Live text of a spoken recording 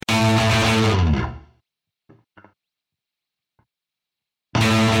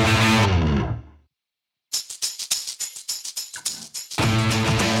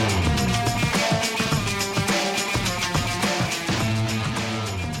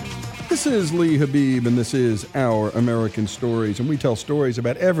This is Lee Habib, and this is Our American Stories, and we tell stories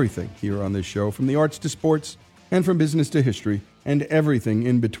about everything here on this show, from the arts to sports, and from business to history, and everything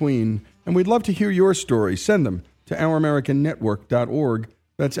in between. And we'd love to hear your stories. Send them to ouramericannetwork.org.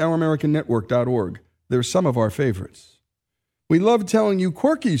 That's ouramericannetwork.org. They're some of our favorites. We love telling you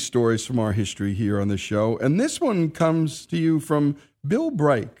quirky stories from our history here on the show, and this one comes to you from Bill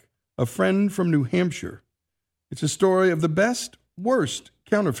Bright, a friend from New Hampshire. It's a story of the best, worst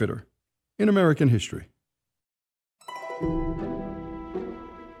counterfeiter in American history.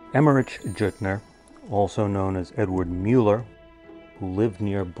 Emmerich Juttner, also known as Edward Mueller, who lived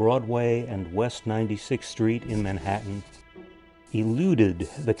near Broadway and West 96th Street in Manhattan, eluded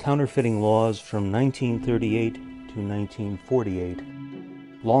the counterfeiting laws from 1938 to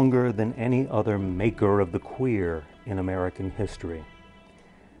 1948, longer than any other maker of the queer in American history.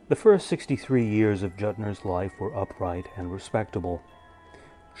 The first 63 years of Juttner's life were upright and respectable.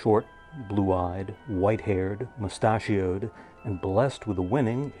 Short, blue-eyed, white-haired, mustachioed, and blessed with a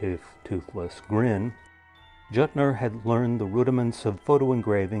winning, if toothless, grin, Juttner had learned the rudiments of photo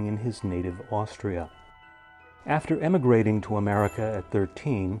engraving in his native Austria. After emigrating to America at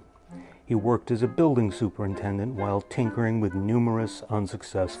 13, he worked as a building superintendent while tinkering with numerous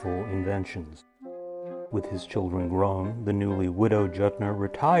unsuccessful inventions. With his children grown, the newly widowed Juttner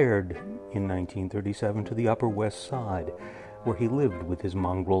retired in 1937 to the Upper West Side, where he lived with his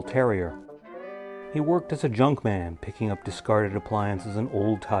mongrel terrier. He worked as a junkman, picking up discarded appliances and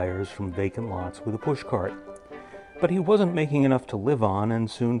old tires from vacant lots with a pushcart. But he wasn't making enough to live on and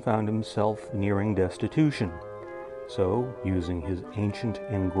soon found himself nearing destitution. So, using his ancient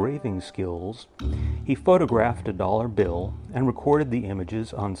engraving skills, he photographed a dollar bill and recorded the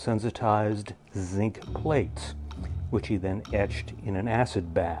images on sensitized zinc plates, which he then etched in an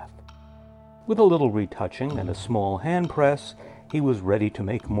acid bath. With a little retouching and a small hand press, he was ready to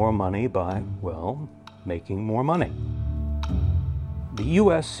make more money by, well, making more money. The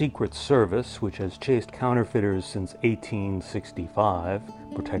U.S. Secret Service, which has chased counterfeiters since 1865,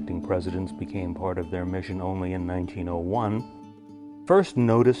 protecting presidents became part of their mission only in 1901, first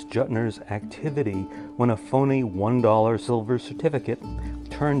noticed Juttner's activity when a phony $1 silver certificate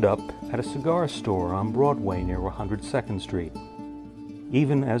turned up at a cigar store on Broadway near 102nd Street.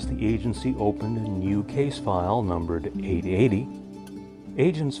 Even as the agency opened a new case file numbered 880,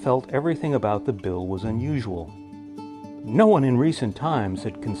 agents felt everything about the bill was unusual. No one in recent times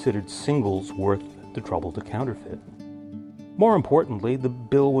had considered singles worth the trouble to counterfeit. More importantly, the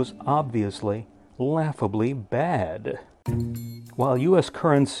bill was obviously, laughably bad. While U.S.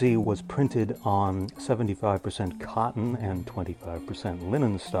 currency was printed on 75% cotton and 25%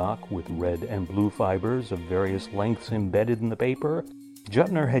 linen stock with red and blue fibers of various lengths embedded in the paper,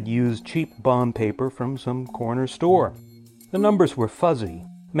 Juttner had used cheap bond paper from some corner store. The numbers were fuzzy.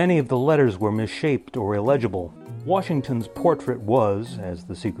 Many of the letters were misshaped or illegible. Washington's portrait was, as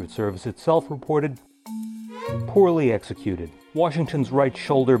the Secret Service itself reported, poorly executed. Washington's right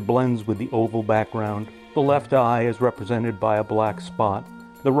shoulder blends with the oval background. The left eye is represented by a black spot.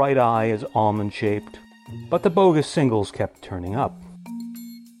 The right eye is almond-shaped. But the bogus singles kept turning up.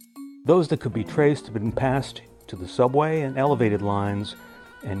 Those that could be traced had been passed to the subway and elevated lines,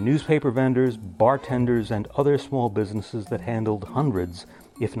 and newspaper vendors, bartenders, and other small businesses that handled hundreds,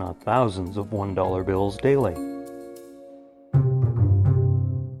 if not thousands, of $1 bills daily.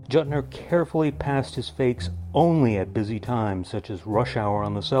 Juttner carefully passed his fakes only at busy times, such as rush hour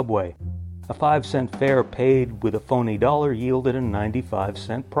on the subway. A 5-cent fare paid with a phony dollar yielded a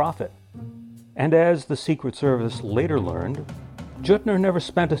 95-cent profit. And as the Secret Service later learned, Juttner never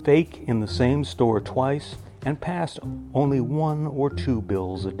spent a fake in the same store twice and passed only 1 or 2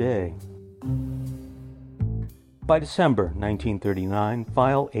 bills a day. By December 1939,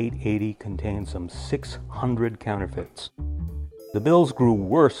 File 880 contained some 600 counterfeits. The bills grew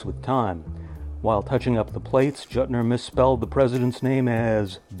worse with time. While touching up the plates, Juttner misspelled the president's name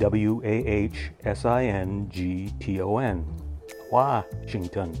as Washington.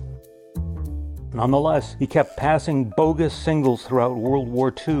 Washington. Nonetheless, he kept passing bogus singles throughout World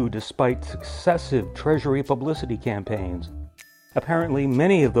War II despite successive Treasury publicity campaigns. Apparently,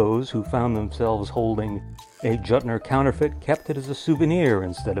 many of those who found themselves holding a Juttner counterfeit kept it as a souvenir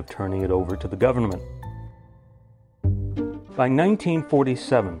instead of turning it over to the government. By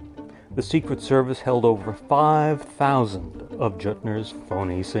 1947, the Secret Service held over 5,000 of Juttner's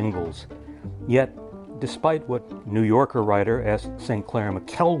phony singles. Yet, despite what New Yorker writer S. St. Clair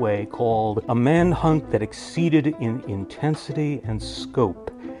McKelway called a manhunt that exceeded in intensity and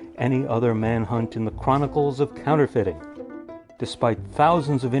scope any other manhunt in the chronicles of counterfeiting, despite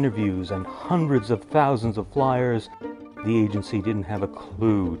thousands of interviews and hundreds of thousands of flyers, the agency didn't have a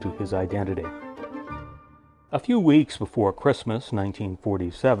clue to his identity. A few weeks before Christmas,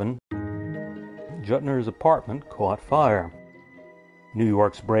 1947, Juttner's apartment caught fire. New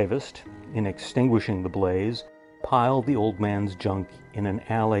York's bravest, in extinguishing the blaze, piled the old man's junk in an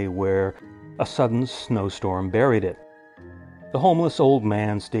alley where a sudden snowstorm buried it. The homeless old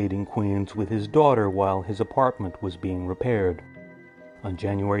man stayed in Queens with his daughter while his apartment was being repaired. On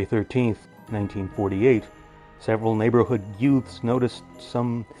January 13th, 1948, several neighborhood youths noticed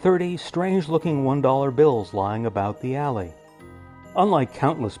some 30 strange-looking $1 bills lying about the alley. Unlike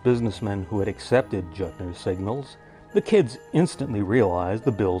countless businessmen who had accepted Juttner's signals, the kids instantly realized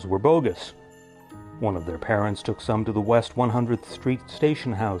the bills were bogus. One of their parents took some to the West 100th Street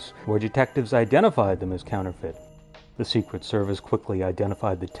station house, where detectives identified them as counterfeit. The Secret Service quickly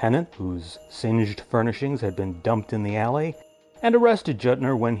identified the tenant, whose singed furnishings had been dumped in the alley, and arrested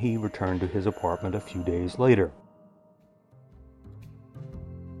Juttner when he returned to his apartment a few days later.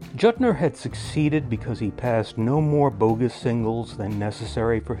 Juttner had succeeded because he passed no more bogus signals than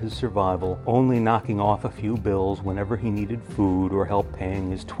necessary for his survival, only knocking off a few bills whenever he needed food or help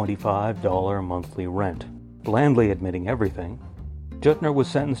paying his $25 monthly rent. Blandly admitting everything, Juttner was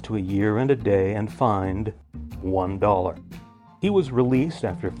sentenced to a year and a day and fined $1. He was released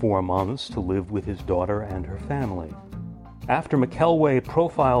after 4 months to live with his daughter and her family. After McElway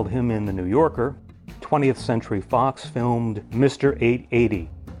profiled him in The New Yorker, 20th Century Fox filmed Mr. 880,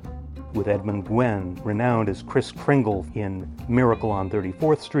 with Edmund Gwenn, renowned as Kris Kringle in Miracle on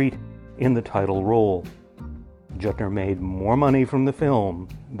 34th Street, in the title role. Juttner made more money from the film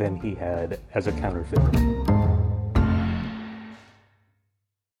than he had as a counterfeiter.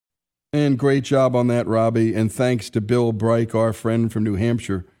 And great job on that, Robbie. And thanks to Bill Brick, our friend from New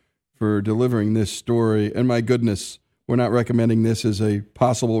Hampshire, for delivering this story. And my goodness, we're not recommending this as a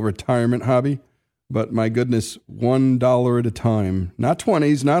possible retirement hobby, but my goodness, $1 at a time, not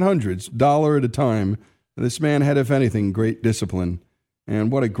 20s, not hundreds, $1 at a time. This man had, if anything, great discipline.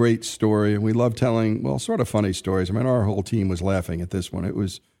 And what a great story. And we love telling, well, sort of funny stories. I mean, our whole team was laughing at this one. It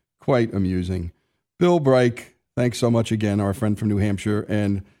was quite amusing. Bill Brick, thanks so much again, our friend from New Hampshire.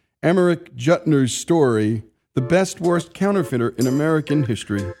 And Emmerich Juttner's story, the best worst counterfeiter in American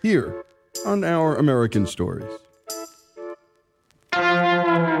history, here on Our American Stories.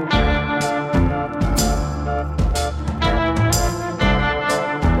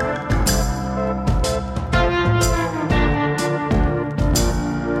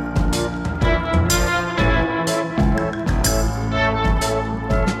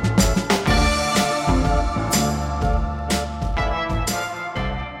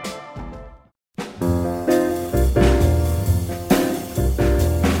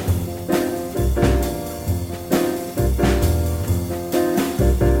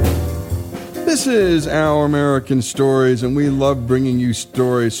 This is Our American Stories, and we love bringing you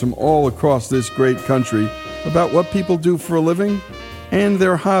stories from all across this great country about what people do for a living and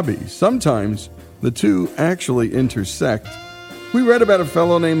their hobbies. Sometimes the two actually intersect. We read about a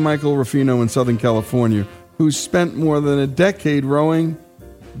fellow named Michael Ruffino in Southern California who spent more than a decade rowing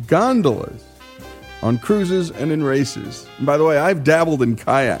gondolas on cruises and in races. And by the way, I've dabbled in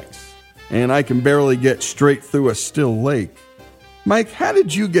kayaks, and I can barely get straight through a still lake. Mike, how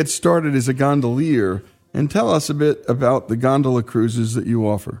did you get started as a gondolier? And tell us a bit about the gondola cruises that you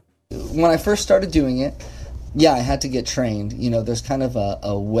offer. When I first started doing it, I had to get trained. You know, there's kind of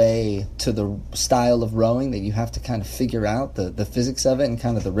a way to the style of rowing that you have to kind of figure out the physics of it and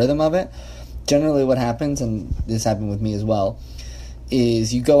kind of the rhythm of it. Generally what happens, and this happened with me as well,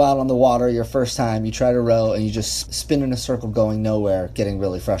 is you go out on the water your first time, you try to row, and you just spin in a circle going nowhere, getting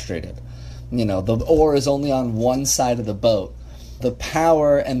really frustrated. You know, the oar is only on one side of the boat. The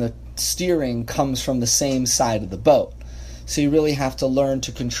power and the steering comes from the same side of the boat. So you really have to learn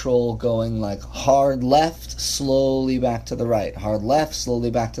to control going like hard left, slowly back to the right. Hard left,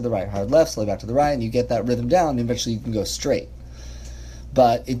 slowly back to the right. Hard left, slowly back to the right. And you get that rhythm down, and eventually you can go straight.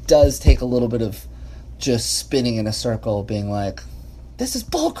 But it does take a little bit of just spinning in a circle, being like, this is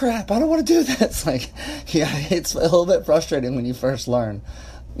bullcrap, I don't want to do this. Like, it's a little bit frustrating when you first learn.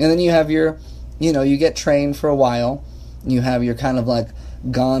 And then you have your, you get trained for a while. You have your kind of like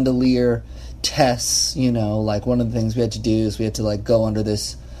gondolier tests, like one of the things we had to do is we had to like go under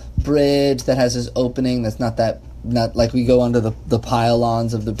this bridge that has this opening that's not like we go under the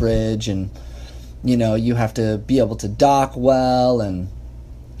pylons of the bridge, and you have to be able to dock well, and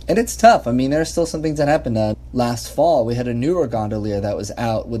it's tough. I mean, there are still some things that happened. Last fall we had a newer gondolier that was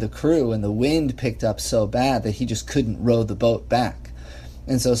out with a crew, and the wind picked up so bad that he just couldn't row the boat back,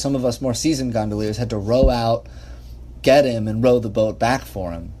 and so some of us more seasoned gondoliers had to row out, get him, and row the boat back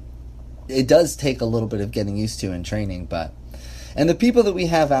for him. it does take a little bit of getting used to in training. And the people that we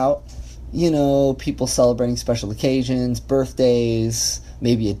have out, people celebrating special occasions, birthdays,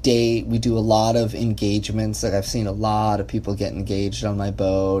 maybe a date. We do a lot of engagements. Like I've seen a lot of people get engaged on my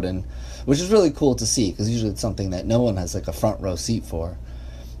boat, and which is really cool to see, because usually it's something that no one has like a front row seat for.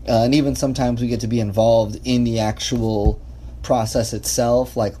 And even sometimes we get to be involved in the actual process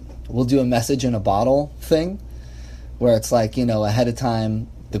itself. Like we'll do a message in a bottle thing where it's like, ahead of time,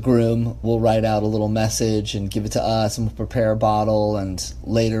 the groom will write out a little message and give it to us, and we'll prepare a bottle, and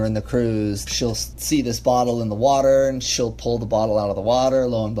later in the cruise, she'll see this bottle in the water, and she'll pull the bottle out of the water.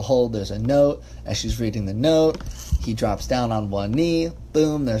 Lo and behold, there's a note. As she's reading the note, he drops down on one knee.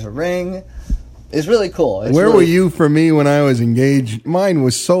 Boom, there's a ring. It's really cool. Where were you for me when I was engaged? Mine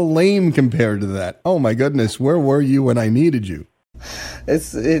was so lame compared to that. Oh my goodness, where were you when I needed you?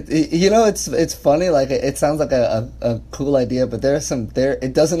 It's funny. Like it sounds like a cool idea, but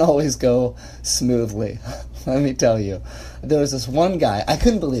it doesn't always go smoothly. Let me tell you, there was this one guy. I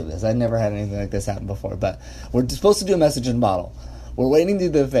couldn't believe this. I'd never had anything like this happen before. But we're supposed to do a message in a bottle. We're waiting to do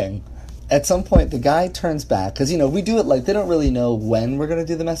the thing. At some point, the guy turns back because we do it like they don't really know when we're going to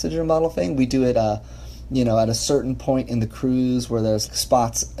do the message in a bottle thing. We do it, at a certain point in the cruise where there's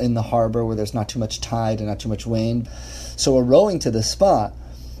spots in the harbor where there's not too much tide and not too much wind. So we're rowing to this spot,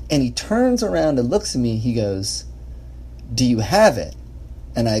 and he turns around and looks at me. He goes, "Do you have it?"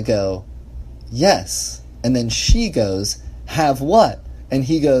 And I go, "Yes." And then she goes, "Have what?" And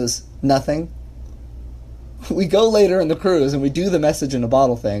he goes, "Nothing." We go later in the cruise, and we do the message in a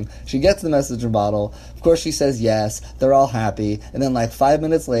bottle thing. She gets the message in a bottle. Of course, she says yes. They're all happy. And then like 5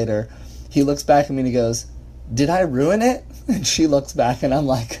 minutes later, he looks back at me and he goes, "Did I ruin it?" And she looks back, and I'm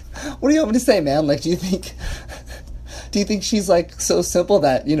like, "What do you want me to say, man? Like, do you think she's like so simple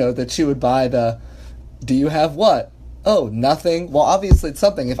that, that she would buy do you have what? Oh, nothing. Well, obviously it's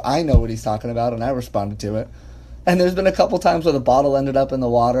something if I know what he's talking about and I responded to it. And there's been a couple times where the bottle ended up in the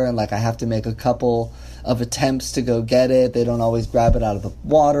water, and like I have to make a couple of attempts to go get it. They don't always grab it out of the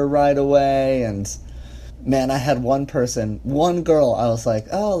water right away. And man, I had one girl, I was like,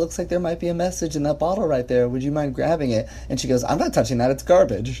 "Oh, looks like there might be a message in that bottle right there. Would you mind grabbing it?" And she goes, "I'm not touching that. It's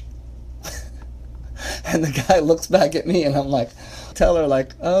garbage." And the guy looks back at me, and I'm like, tell her like,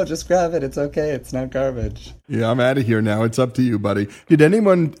 "Oh, just grab it. It's okay. It's not garbage." Yeah, I'm out of here now. It's up to you, buddy. Did any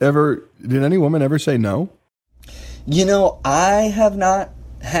woman ever say no? I have not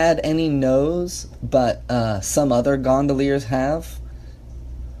had any no's, but some other gondoliers have.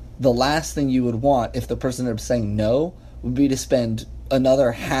 The last thing you would want if the person ended up saying no would be to spend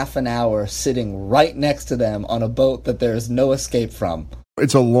another half an hour sitting right next to them on a boat that there is no escape from.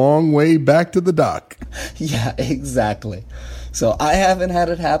 It's a long way back to the dock. Yeah, exactly. So I haven't had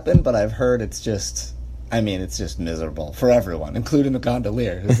it happen, but I've heard it's just miserable for everyone, including the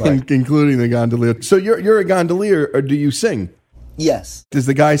gondolier. Including the gondolier. So you're a gondolier, or do you sing? Yes. Does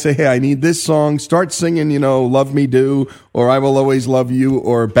the guy say, "Hey, I need this song, start singing, Love Me Do," or "I Will Always Love You,"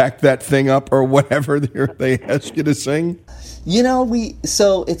 or "Back That Thing Up," or whatever they ask you to sing?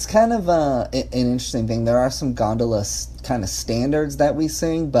 So it's kind of an interesting thing. There are some gondola kind of standards that we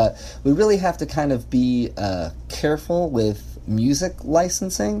sing, but we really have to kind of be careful with music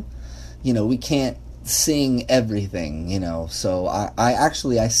licensing. We can't sing everything, So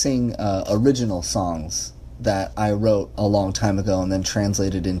I sing original songs that I wrote a long time ago and then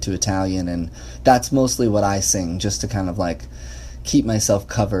translated into Italian, and that's mostly what I sing, just to kind of like keep myself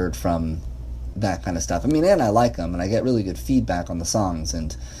covered from that kind of stuff. And I like them, and I get really good feedback on the songs,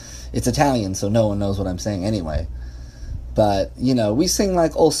 and it's Italian, so no one knows what I'm saying anyway. But, we sing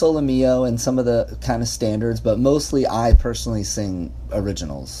like O Sole Mio and some of the kind of standards, but mostly I personally sing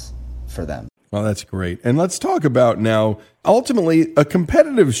originals for them. Well, that's great. And let's talk about now, ultimately, a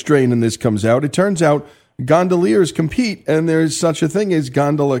competitive strain in this comes out. It turns out gondoliers compete, and there's such a thing as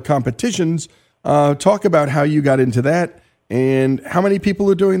gondola competitions. Talk about how you got into that and how many people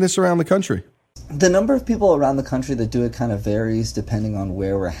are doing this around the country. The number of people around the country that do it kind of varies depending on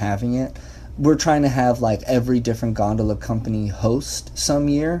where we're having it. We're trying to have like every different gondola company host some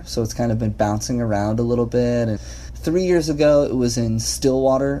year, so it's kind of been bouncing around a little bit. And 3 years ago, it was in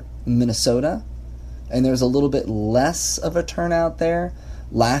Stillwater, Minnesota, and there was a little bit less of a turnout there.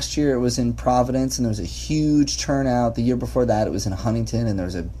 Last year, it was in Providence, and there was a huge turnout. The year before that, it was in Huntington, and there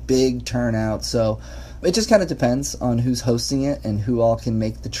was a big turnout. So it just kind of depends on who's hosting it and who all can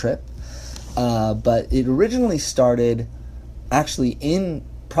make the trip. But it originally started actually in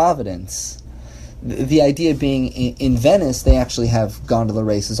Providence. The idea being in Venice, they actually have gondola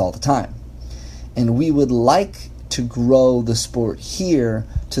races all the time. And we would like to grow the sport here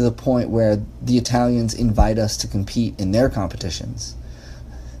to the point where the Italians invite us to compete in their competitions.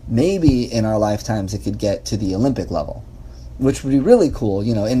 maybe in our lifetimes it could get to the Olympic level, which would be really cool.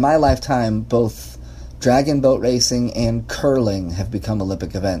 You know, in my lifetime, both dragon boat racing and curling have become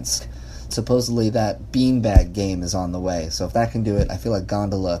Olympic events. Supposedly that beanbag game is on the way. So if that can do it, I feel like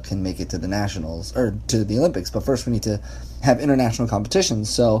gondola can make it to the nationals, or to the Olympics. But first we need to have international competitions.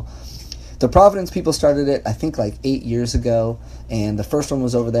 So the Providence people started it, I think, like 8 years ago. And the first one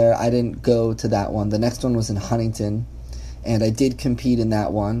was over there. I didn't go to that one. The next one was in Huntington. And I did compete in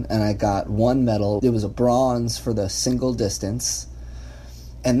that one. And I got one medal. It was a bronze for the single distance.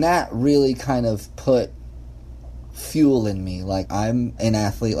 And that really kind of put fuel in me. Like, I'm an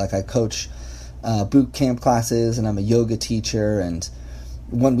athlete, like I coach boot camp classes, and I'm a yoga teacher, and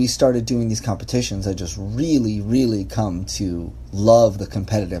when we started doing these competitions, I just really come to love the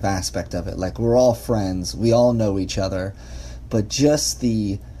competitive aspect of it. Like, we're all friends, we all know each other, but just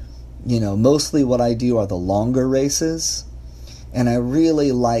the, you know, mostly what I do are the longer races, and I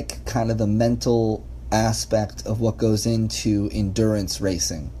really like kind of the mental aspect of what goes into endurance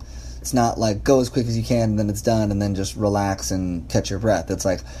racing. It's not like go as quick as you can and then it's done and then just relax and catch your breath. It's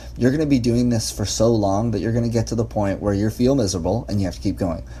like you're going to be doing this for so long that you're going to get to the point where you feel miserable and you have to keep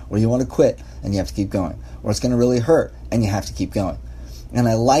going. Or you want to quit and you have to keep going. Or it's going to really hurt and you have to keep going. And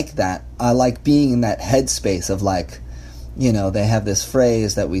I like that. I like being in that headspace of, like, you know, they have this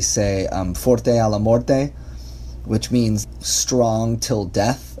phrase that we say, forte a la morte, which means strong till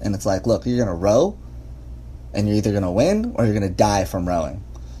death. And it's like, look, you're going to row and you're either going to win or you're going to die from rowing.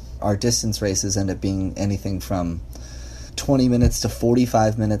 Our distance races end up being anything from 20 minutes to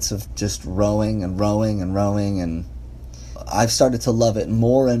 45 minutes of just rowing, and I've started to love it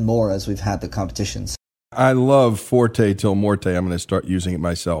more and more as we've had the competitions. I love forte till morte. I'm going to start using it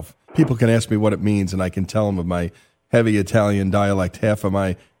myself. People can ask me what it means, and I can tell them with my heavy Italian dialect. Half of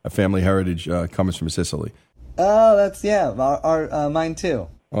my family heritage comes from Sicily. Oh, that's, yeah, our mine too.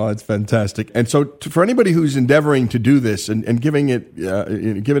 Oh, it's fantastic. And so for anybody who's endeavoring to do this and giving it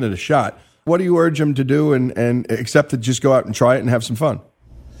a shot, what do you urge them to do, and except to just go out and try it and have some fun?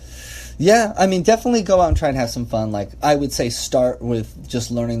 Yeah, I mean, definitely go out and try and have some fun. Like, I would say start with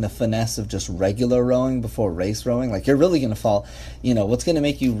just learning the finesse of just regular rowing before race rowing. Like, you're really going to fall, you know, what's going to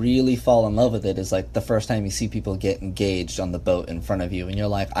make you really fall in love with it is, like, the first time you see people get engaged on the boat in front of you, and you're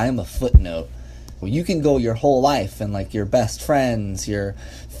like, I am a footnote. Well, you can go your whole life, and, like, your best friends, your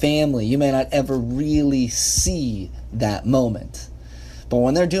family, you may not ever really see that moment. But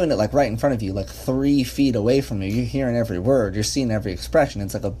when they're doing it, like, right in front of you, like 3 feet away from you, you're hearing every word, you're seeing every expression.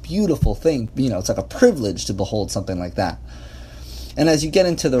 It's like a beautiful thing. You know, it's like a privilege to behold something like that. And as you get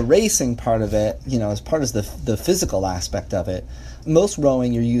into the racing part of it, you know, as part of the physical aspect of it, most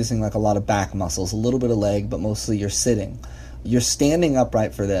rowing, you're using, like, a lot of back muscles, a little bit of leg, but mostly you're sitting. You're standing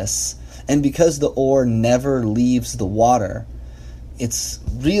upright for this. And because the oar never leaves the water, it's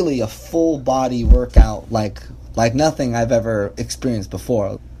really a full body workout like nothing I've ever experienced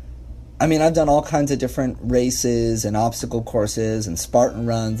before. I mean, I've done all kinds of different races and obstacle courses and Spartan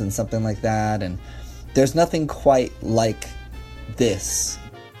runs and something like that, and there's nothing quite like this.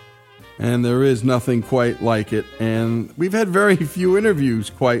 And there is nothing quite like it, and we've had very few interviews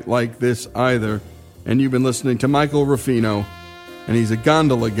quite like this either. And you've been listening to Michael Ruffino, and he's a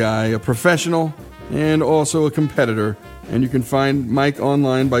gondola guy, a professional, and also a competitor. And you can find Mike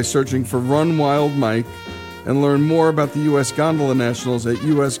online by searching for Run Wild Mike, and learn more about the U.S. Gondola Nationals at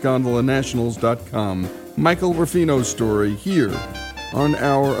usgondolanationals.com. Michael Ruffino's story here on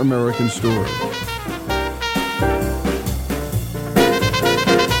Our American Story.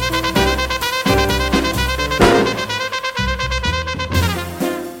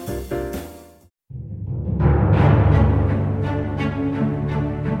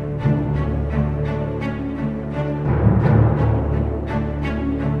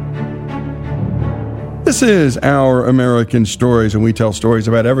 This is Our American Stories, and we tell stories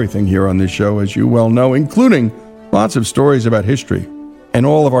about everything here on this show, as you well know, including lots of stories about history. And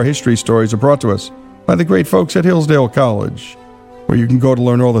all of our history stories are brought to us by the great folks at Hillsdale College, where you can go to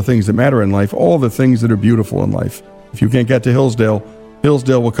learn all the things that matter in life, all the things that are beautiful in life. If you can't get to Hillsdale,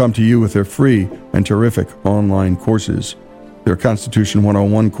 Hillsdale will come to you with their free and terrific online courses. Their Constitution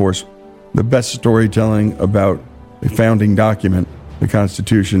 101 course, the best storytelling about a founding document, the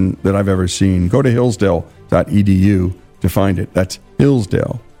Constitution, that I've ever seen. Go to hillsdale.edu to find it. That's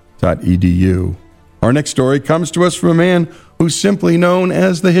hillsdale.edu. Our next story comes to us from a man who's simply known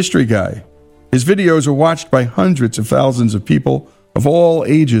as the History Guy. His videos are watched by hundreds of thousands of people of all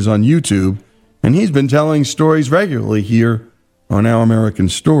ages on YouTube, and he's been telling stories regularly here on Our American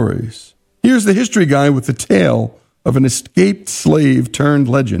Stories. Here's the History Guy with the tale of an escaped slave turned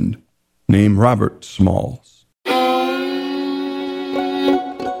legend named Robert Smalls.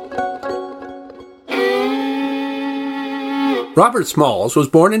 Robert Smalls was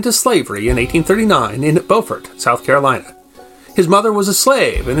born into slavery in 1839 in Beaufort, South Carolina. His mother was a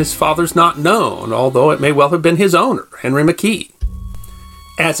slave, and his father's not known, although it may well have been his owner, Henry McKee.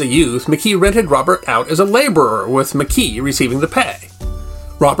 As a youth, McKee rented Robert out as a laborer, with McKee receiving the pay.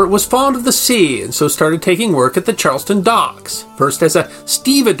 Robert was fond of the sea, and so started taking work at the Charleston docks, first as a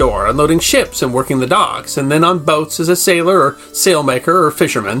stevedore unloading ships and working the docks, and then on boats as a sailor or sailmaker or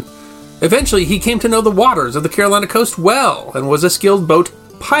fisherman. Eventually, he came to know the waters of the Carolina coast well, and was a skilled boat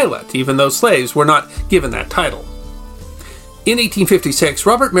pilot, even though slaves were not given that title. In 1856,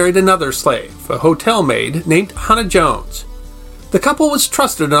 Robert married another slave, a hotel maid named Hannah Jones. The couple was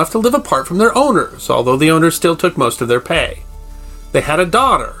trusted enough to live apart from their owners, although the owners still took most of their pay. They had a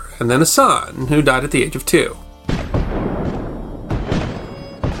daughter, and then a son, who died at the age of 2.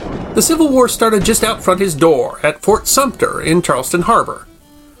 The Civil War started just out front his door, at Fort Sumter in Charleston Harbor.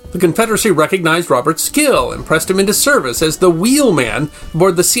 The Confederacy recognized Robert's skill and pressed him into service as the wheelman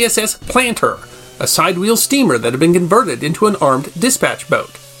aboard the CSS Planter, a side-wheel steamer that had been converted into an armed dispatch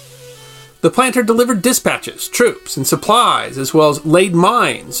boat. The Planter delivered dispatches, troops, and supplies, as well as laid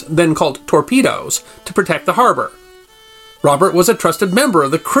mines, then called torpedoes, to protect the harbor. Robert was a trusted member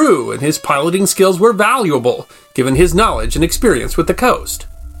of the crew, and his piloting skills were valuable, given his knowledge and experience with the coast.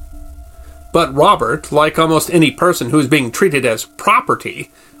 But Robert, like almost any person who was being treated as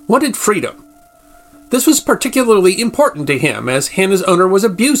property, wanted freedom. This was particularly important to him, as Hannah's owner was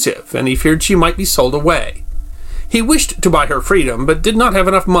abusive, and he feared she might be sold away. He wished to buy her freedom, but did not have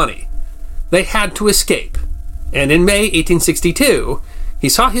enough money. They had to escape, and in May 1862, he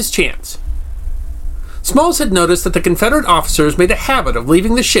saw his chance. Smalls had noticed that the Confederate officers made a habit of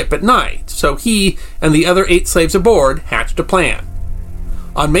leaving the ship at night, so he and the other 8 slaves aboard hatched a plan.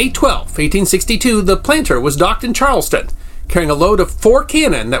 On May 12, 1862, the Planter was docked in Charleston, carrying a load of 4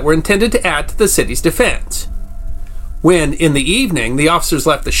 cannon that were intended to add to the city's defense. When, in the evening, the officers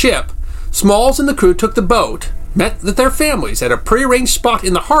left the ship, Smalls and the crew took the boat, met with their families at a prearranged spot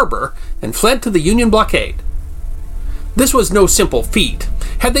in the harbor, and fled to the Union blockade. This was no simple feat.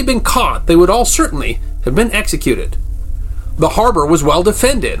 Had they been caught, they would all certainly have been executed. The harbor was well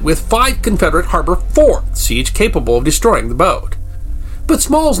defended, with 5 Confederate harbor forts, each capable of destroying the boat. But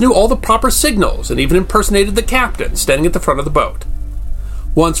Smalls knew all the proper signals and even impersonated the captain standing at the front of the boat.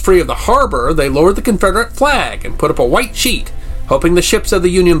 Once free of the harbor, they lowered the Confederate flag and put up a white sheet, hoping the ships of the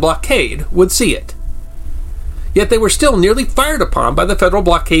Union blockade would see it. Yet they were still nearly fired upon by the Federal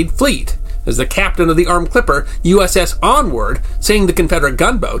blockade fleet, as the captain of the armed clipper USS Onward, seeing the Confederate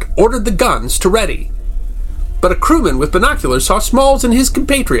gunboat, ordered the guns to ready. But a crewman with binoculars saw Smalls and his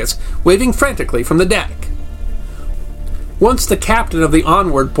compatriots waving frantically from the deck. Once the captain of the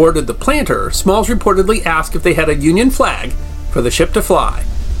Onward boarded the Planter, Smalls reportedly asked if they had a Union flag for the ship to fly.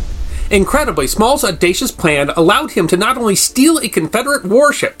 Incredibly, Smalls' audacious plan allowed him to not only steal a Confederate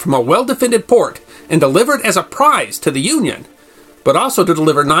warship from a well-defended port and deliver it as a prize to the Union, but also to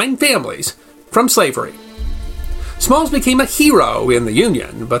deliver 9 families from slavery. Smalls became a hero in the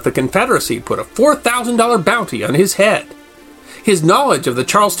Union, but the Confederacy put a $4,000 bounty on his head. His knowledge of the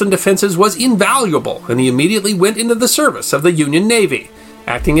Charleston defenses was invaluable, and he immediately went into the service of the Union Navy,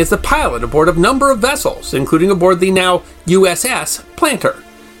 acting as the pilot aboard a number of vessels, including aboard the now USS Planter.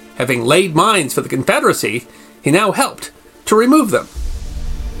 Having laid mines for the Confederacy, he now helped to remove them.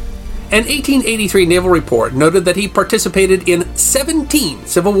 An 1883 naval report noted that he participated in 17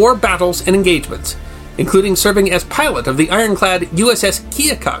 Civil War battles and engagements, including serving as pilot of the ironclad USS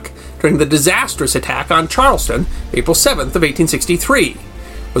Keokuk during the disastrous attack on Charleston, April 7th of 1863,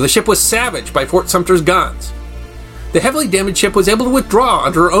 where the ship was savaged by Fort Sumter's guns. The heavily damaged ship was able to withdraw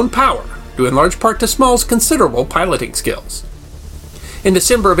under her own power, due in large part to Smalls' considerable piloting skills. In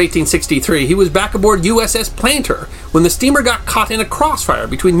December of 1863, he was back aboard USS Planter when the steamer got caught in a crossfire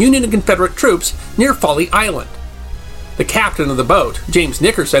between Union and Confederate troops near Folly Island. The captain of the boat, James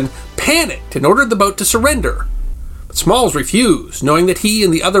Nickerson, panicked and ordered the boat to surrender. But Smalls refused, knowing that he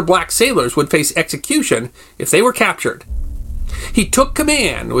and the other black sailors would face execution if they were captured. He took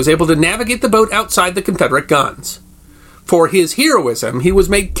command and was able to navigate the boat outside the Confederate guns. For his heroism, he was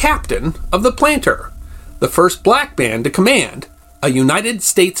made captain of the Planter, the first black man to command a United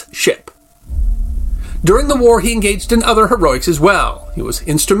States ship. During the war, he engaged in other heroics as well. He was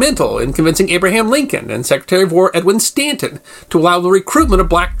instrumental in convincing Abraham Lincoln and Secretary of War Edwin Stanton to allow the recruitment of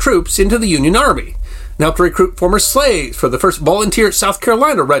black troops into the Union Army, and helped to recruit former slaves for the 1st Volunteer South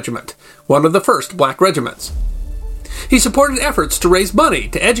Carolina Regiment, one of the first black regiments. He supported efforts to raise money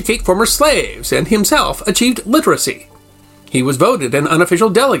to educate former slaves, and himself achieved literacy. He was voted an unofficial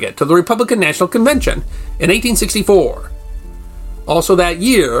delegate to the Republican National Convention in 1864. Also that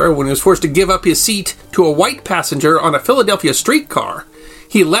year, when he was forced to give up his seat to a white passenger on a Philadelphia streetcar,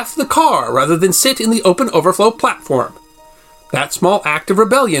 he left the car rather than sit in the open overflow platform. That small act of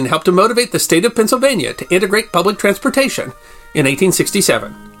rebellion helped to motivate the state of Pennsylvania to integrate public transportation in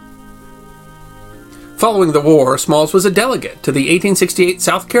 1867. Following the war, Smalls was a delegate to the 1868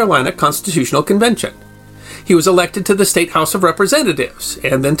 South Carolina Constitutional Convention. He was elected to the State House of Representatives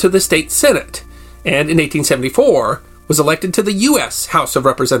and then to the State Senate, and in 1874 was elected to the U.S. House of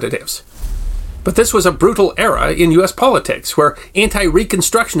Representatives. But this was a brutal era in U.S. politics, where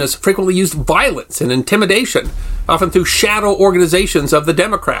anti-Reconstructionists frequently used violence and intimidation, often through shadow organizations of the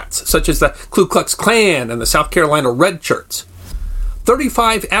Democrats, such as the Ku Klux Klan and the South Carolina Red Shirts.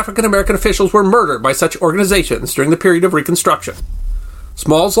 35 African-American officials were murdered by such organizations during the period of Reconstruction.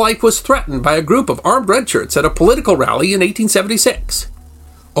 Small's life was threatened by a group of armed redshirts at a political rally in 1876.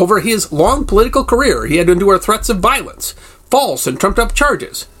 Over his long political career, he had to endure threats of violence, false and trumped-up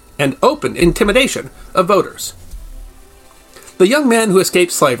charges, and open intimidation of voters. The young man who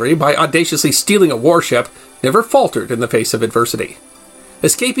escaped slavery by audaciously stealing a warship never faltered in the face of adversity.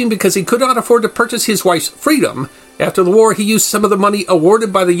 Escaping because he could not afford to purchase his wife's freedom, after the war he used some of the money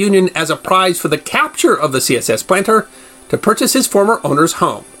awarded by the Union as a prize for the capture of the CSS Planter to purchase his former owner's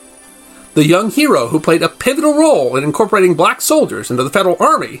home. The young hero who played a pivotal role in incorporating black soldiers into the Federal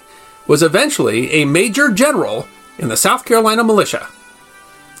Army was eventually a major general in the South Carolina militia.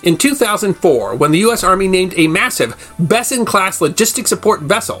 In 2004, when the U.S. Army named a massive Besson-class logistics support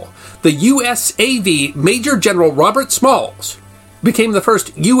vessel, the USAV Major General Robert Smalls became the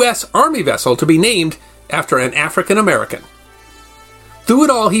first U.S. Army vessel to be named after an African American. Through it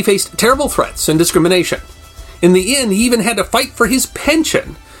all, he faced terrible threats and discrimination. In the end, he even had to fight for his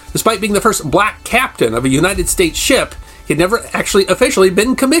pension. Despite being the first black captain of a United States ship, he had never actually officially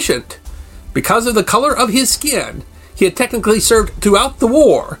been commissioned. Because of the color of his skin, he had technically served throughout the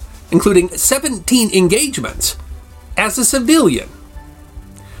war, including 17 engagements, as a civilian.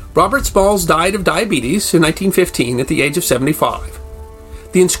 Robert Smalls died of diabetes in 1915 at the age of 75.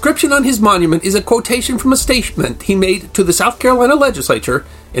 The inscription on his monument is a quotation from a statement he made to the South Carolina legislature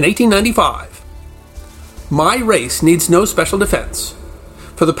in 1895. "My race needs no special defense,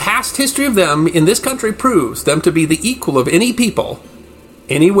 for the past history of them in this country proves them to be the equal of any people,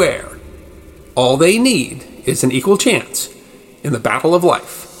 anywhere. All they need is an equal chance in the battle of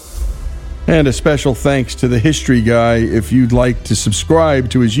life." And a special thanks to the History Guy. If you'd like to subscribe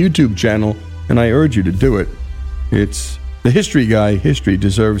to his YouTube channel, and I urge you to do it, it's The History Guy. History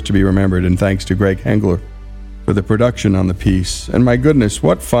deserves to be remembered, and thanks to Greg Hengler for the production on the piece. And my goodness,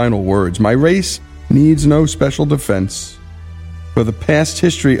 what final words. My race needs no special defense, for the past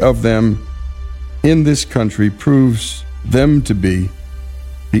history of them in this country proves them to be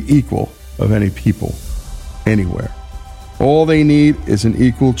the equal of any people, anywhere. All they need is an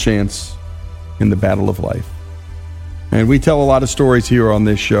equal chance in the battle of life. And we tell a lot of stories here on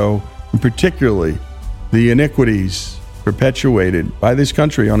this show, and particularly the iniquities perpetuated by this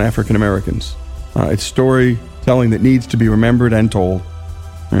country on African Americans. It's storytelling that needs to be remembered and told,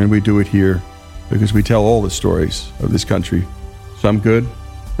 and we do it here because we tell all the stories of this country, some good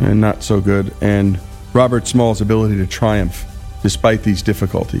and not so good, and Robert Small's ability to triumph despite these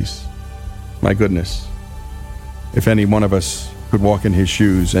difficulties. My goodness, if any one of us could walk in his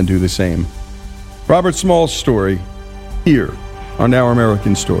shoes and do the same. Robert Small's story, here on Our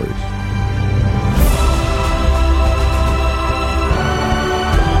American Stories.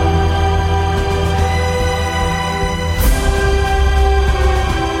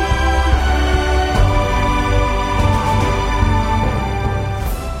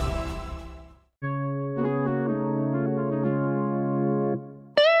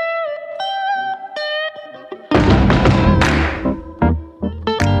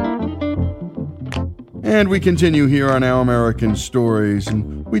 And we continue here on Our American Stories,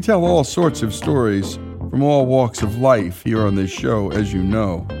 and we tell all sorts of stories from all walks of life here on this show, as you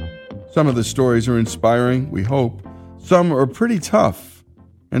know. Some of the stories are inspiring, we hope. Some are pretty tough.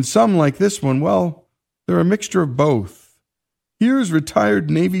 And some, like this one, well, they're a mixture of both. Here's retired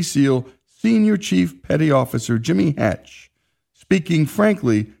Navy SEAL Senior Chief Petty Officer Jimmy Hatch speaking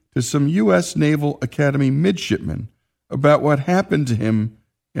frankly to some U.S. Naval Academy midshipmen about what happened to him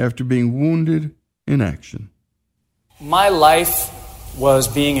after being wounded in action. My life was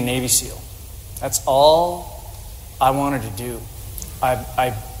being a Navy SEAL. That's all I wanted to do.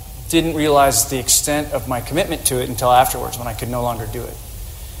 I didn't realize the extent of my commitment to it until afterwards, when I could no longer do it.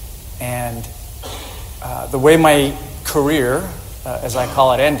 And the way my career, as I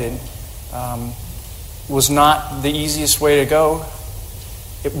call it, ended, was not the easiest way to go.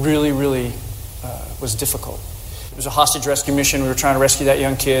 It really, really was difficult. It was a hostage rescue mission. We were trying to rescue that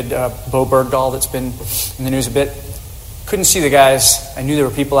young kid, Bo Bergdahl, that's been in the news a bit. Couldn't see the guys. I knew there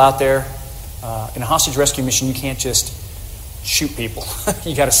were people out there. In a hostage rescue mission, you can't just shoot people.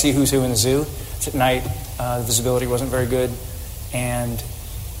 You got to see who's who in the zoo. It's at night. The visibility wasn't very good. And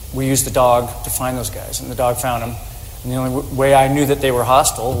we used the dog to find those guys, and the dog found them. And the only way I knew that they were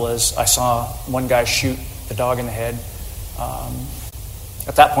hostile was I saw one guy shoot the dog in the head.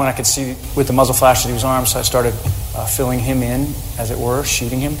 At that point, I could see with the muzzle flash that he was armed, so I started filling him in, as it were,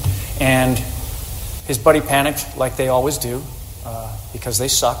 shooting him. And his buddy panicked, like they always do, because they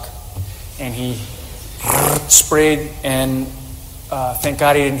suck. And he sprayed, and thank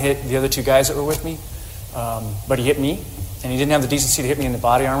God he didn't hit the other two guys that were with me. But he hit me, and he didn't have the decency to hit me in the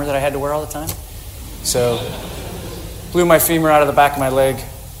body armor that I had to wear all the time. So blew my femur out of the back of my leg,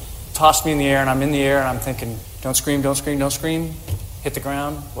 tossed me in the air, and I'm in the air, and I'm thinking, don't scream, don't scream, don't scream. Hit the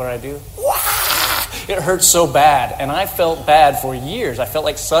ground. What did I do? It hurt so bad, and I felt bad for years. I felt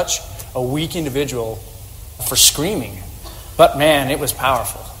like such a weak individual for screaming. But man, it was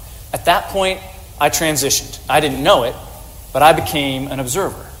powerful. At that point, I transitioned. I didn't know it, but I became an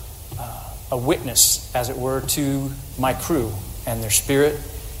observer, a witness, as it were, to my crew and their spirit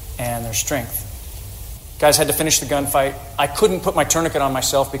and their strength. Guys had to finish the gunfight. I couldn't put my tourniquet on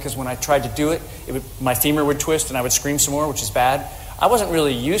myself because when I tried to do it, my femur would twist and I would scream some more, which is bad. I wasn't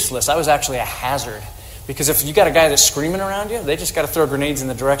really useless. I was actually a hazard. Because if you got a guy that's screaming around you, they just got to throw grenades in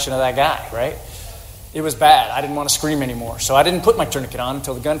the direction of that guy, right? It was bad. I didn't want to scream anymore. So I didn't put my tourniquet on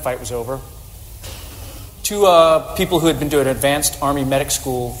until the gunfight was over. Two people who had been to an advanced Army medic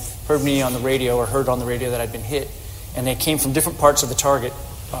school heard me on the radio, or heard on the radio that I'd been hit. And they came from different parts of the target,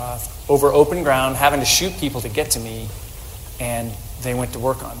 over open ground, having to shoot people to get to me. And they went to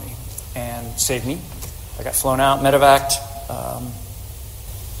work on me and saved me. I got flown out, medevaced.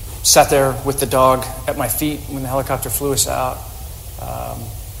 Sat there with the dog at my feet when the helicopter flew us out.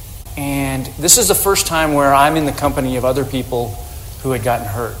 And this is the first time where I'm in the company of other people who had gotten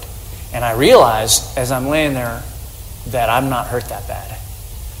hurt. And I realized as I'm laying there that I'm not hurt that bad.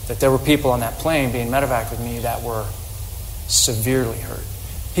 That there were people on that plane being medevaced with me that were severely hurt.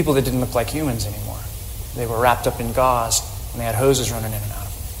 People that didn't look like humans anymore. They were wrapped up in gauze and they had hoses running in and out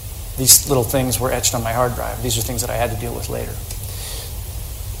of them. These little things were etched on my hard drive. These are things that I had to deal with later.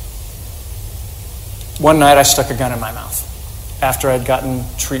 One night I stuck a gun in my mouth after I'd gotten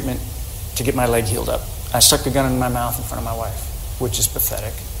treatment to get my leg healed up. I stuck the gun in my mouth in front of my wife, which is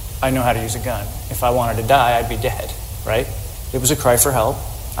pathetic. I know how to use a gun. If I wanted to die, I'd be dead, right? It was a cry for help.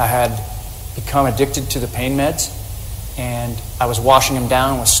 I had become addicted to the pain meds, and I was washing them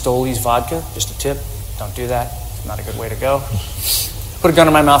down with Stoli's vodka. Just a tip, don't do that. It's not a good way to go. Put a gun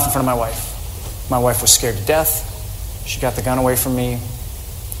in my mouth in front of my wife. My wife was scared to death. She got the gun away from me.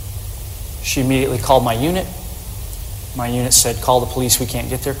 She immediately called my unit. My unit said, call the police, we can't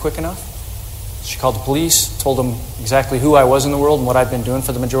get there quick enough. She called the police, told them exactly who I was in the world and what I'd been doing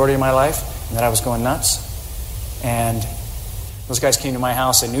for the majority of my life, and that I was going nuts. And those guys came to my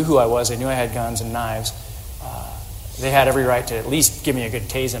house, they knew who I was, they knew I had guns and knives. They had every right to at least give me a good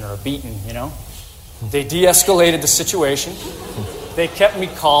tasing or a beating, you know. They de-escalated the situation. They kept me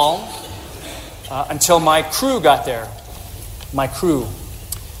calm until my crew got there. My crew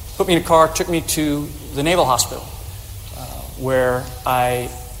put me in a car, took me to the Naval Hospital, where I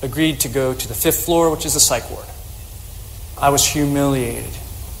agreed to go to the 5th floor, which is the psych ward. I was humiliated.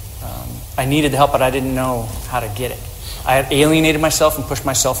 I needed help, but I didn't know how to get it. I had alienated myself and pushed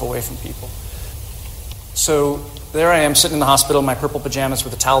myself away from people. So there I am, sitting in the hospital in my purple pajamas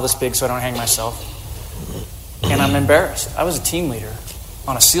with a towel this big so I don't hang myself. And I'm embarrassed. I was a team leader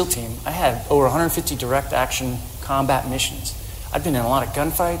on a SEAL team. I had over 150 direct action combat missions. I'd been in a lot of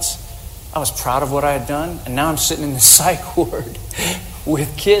gunfights. I was proud of what I had done, and now I'm sitting in the psych ward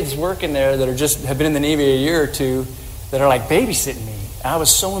with kids working there that have been in the Navy a year or two that are like babysitting me. I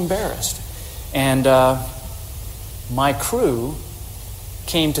was so embarrassed. And my crew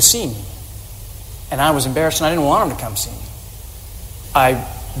came to see me, and I was embarrassed, and I didn't want them to come see me. I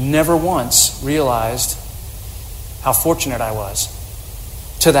never once realized how fortunate I was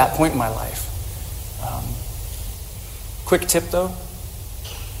to that point in my life. Quick tip, though.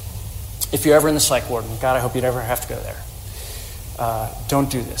 If you're ever in the psych ward, and God, I hope you never have to go there, don't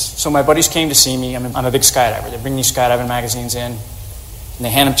do this. So my buddies came to see me. I'm a big skydiver. They bring these skydiving magazines in, and they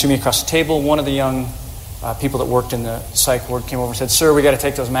hand them to me across the table. One of the young people that worked in the psych ward came over and said, "Sir, we got to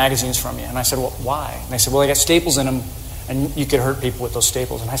take those magazines from you." And I said, "Well, why?" And they said, "Well, they got staples in them, and you could hurt people with those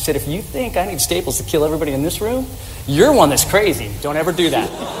staples." And I said, "If you think I need staples to kill everybody in this room, you're one that's crazy. Don't ever do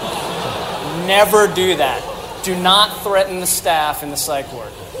that." Never do that. Do not threaten the staff in the psych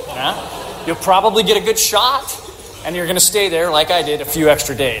ward. Yeah? You'll probably get a good shot, And you're going to stay there, like I did, a few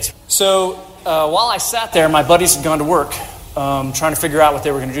extra days. So while I sat there, my buddies had gone to work trying to figure out what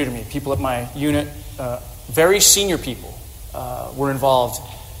they were going to do to me. People at my unit, very senior people, were involved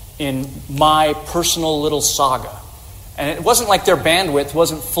in my personal little saga. And it wasn't like their bandwidth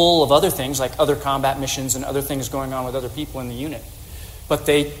wasn't full of other things, like other combat missions and other things going on with other people in the unit. But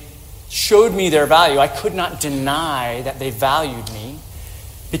they showed me their value. I could not deny that they valued me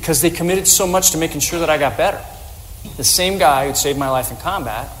because they committed so much to making sure that I got better. The same guy who'd saved my life in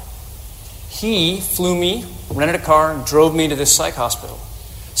combat, he flew me, rented a car, and drove me to this psych hospital.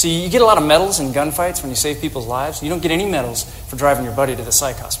 See, you get a lot of medals in gunfights when you save people's lives. You don't get any medals for driving your buddy to the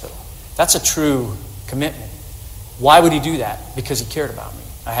psych hospital. That's a true commitment. Why would he do that? Because he cared about me.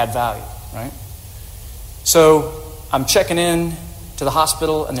 I had value, right? So I'm checking in to the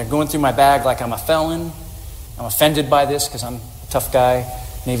hospital, and they're going through my bag like I'm a felon. I'm offended by this because I'm a tough guy,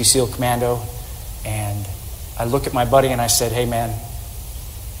 Navy SEAL commando. And I look at my buddy and I said, hey man,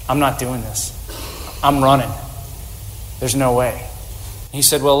 I'm not doing this. I'm running. There's no way. He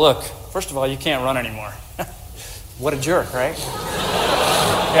said, well look, first of all, you can't run anymore. What a jerk, right?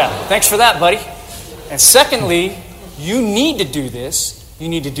 Yeah, thanks for that, buddy. And secondly, you need to do this. You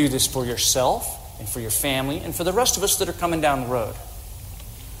need to do this for yourself and for your family and for the rest of us that are coming down the road.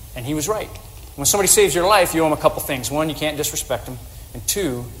 And he was right. When somebody saves your life, you owe them a couple things. One, you can't disrespect them. And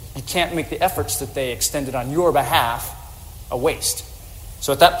two, you can't make the efforts that they extended on your behalf a waste.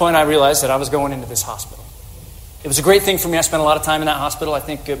 So at that point, I realized that I was going into this hospital. It was a great thing for me. I spent a lot of time in that hospital. I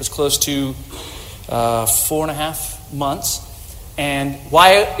think it was close to 4.5 months. And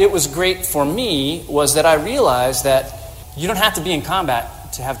why it was great for me was that I realized that you don't have to be in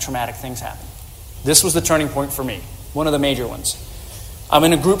combat to have traumatic things happen. This was the turning point for me, one of the major ones. I'm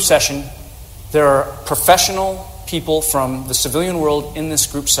in a group session. There are professional people from the civilian world in this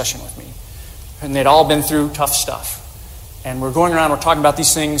group session with me. And they'd all been through tough stuff. And we're going around, we're talking about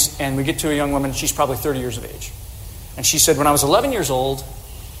these things, and we get to a young woman, she's probably 30 years of age. And she said, when I was 11 years old,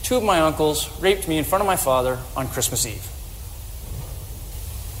 2 of my uncles raped me in front of my father on Christmas Eve.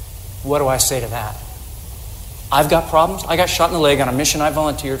 What do I say to that? I've got problems. I got shot in the leg on a mission I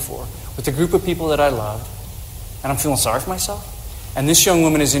volunteered for with a group of people that I loved, and I'm feeling sorry for myself. And this young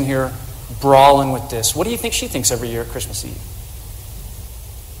woman is in here brawling with this. What do you think she thinks every year at Christmas Eve?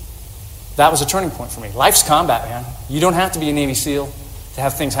 That was a turning point for me. Life's combat, man. You don't have to be a Navy SEAL to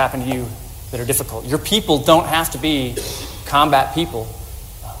have things happen to you that are difficult. Your people don't have to be combat people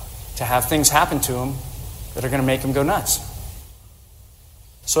to have things happen to them that are going to make them go nuts.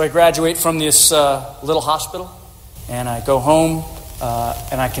 So I graduate from this little hospital, and I go home,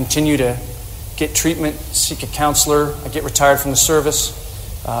 and I continue to get treatment, seek a counselor. I get retired from the service.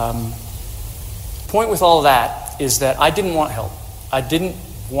 Point with all of that is that I didn't want help. I didn't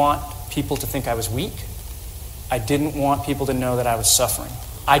want people to think I was weak. I didn't want people to know that I was suffering.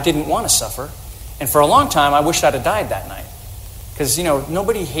 I didn't want to suffer. And for a long time, I wished I'd have died that night. Because,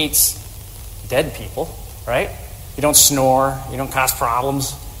 nobody hates dead people, right? You don't snore. You don't cause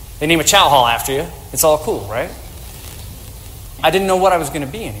problems. They name a chow hall after you. It's all cool, right? I didn't know what I was going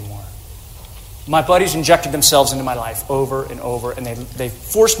to be anymore. My buddies injected themselves into my life over and over, and they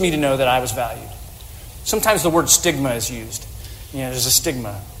forced me to know that I was valued. Sometimes the word stigma is used. There's a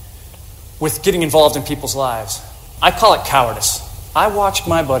stigma with getting involved in people's lives. I call it cowardice. I watched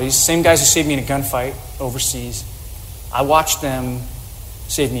my buddies, same guys who saved me in a gunfight overseas, I watched them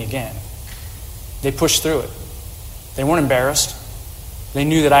save me again. They pushed through it. They weren't embarrassed. They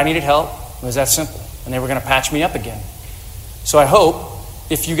knew that I needed help. It was that simple. And they were going to patch me up again. So I hope,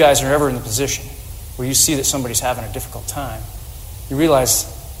 if you guys are ever in the position where you see that somebody's having a difficult time, you realize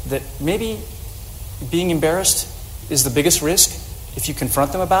that maybe being embarrassed is the biggest risk if you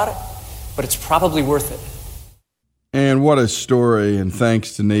confront them about it, but it's probably worth it. And what a story, and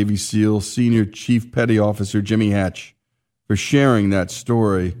thanks to Navy SEAL Senior Chief Petty Officer Jimmy Hatch for sharing that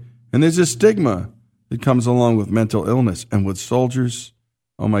story. And there's a stigma that comes along with mental illness. And with soldiers,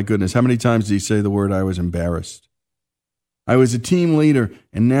 oh my goodness, how many times did he say the word, I was embarrassed? I was a team leader,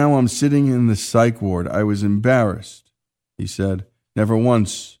 and now I'm sitting in the psych ward. I was embarrassed, he said. Never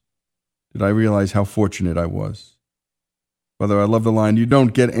once did I realize how fortunate I was. Brother, I love the line, you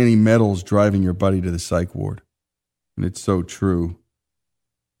don't get any medals driving your buddy to the psych ward. And it's so true.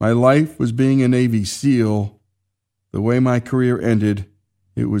 My life was being a Navy SEAL. The way my career ended,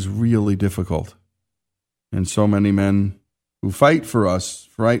 it was really difficult. And so many men who fight for us,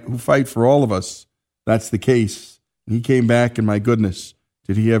 right, who fight for all of us, that's the case. And he came back, and my goodness,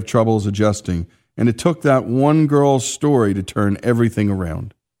 did he have troubles adjusting. And it took that one girl's story to turn everything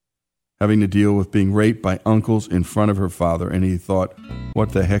around. Having to deal with being raped by uncles in front of her father. And he thought,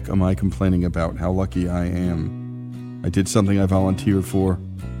 what the heck am I complaining about? How lucky I am. I did something I volunteered for,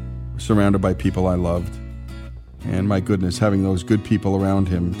 surrounded by people I loved. And my goodness, having those good people around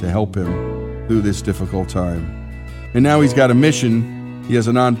him to help him through this difficult time. And now he's got a mission. He has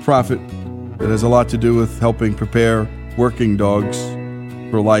a nonprofit that has a lot to do with helping prepare working dogs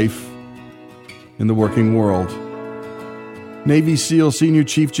for life in the working world. Navy SEAL Senior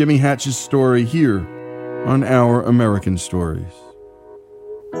Chief Jimmy Hatch's story here on Our American Stories.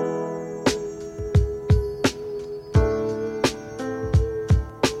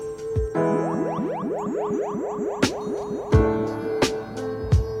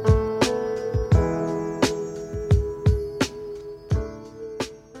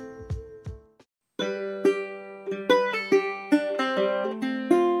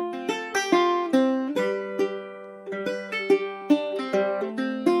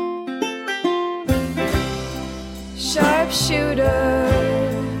 Sharpshooter,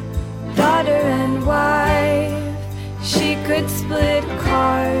 daughter and wife, she could split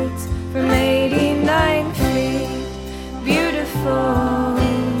cards from 89 feet. Beautiful,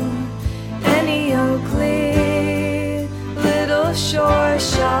 Annie Oakley, little sure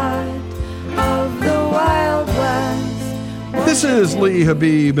shot of the Wild West. This is Lee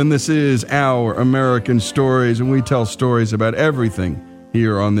Habib, and this is Our American Stories, and we tell stories about everything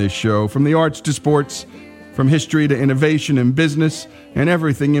here on this show, from the arts to sports, from history to innovation and business, and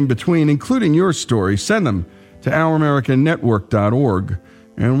everything in between, including your stories. Send them to ouramericannetwork.org,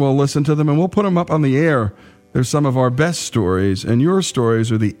 and we'll listen to them, and we'll put them up on the air. They're some of our best stories, and your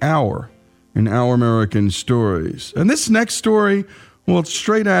stories are the hour in Our American Stories. And this next story, well, it's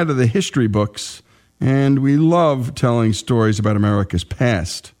straight out of the history books, and we love telling stories about America's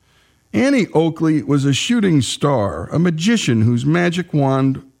past. Annie Oakley was a shooting star, a magician whose magic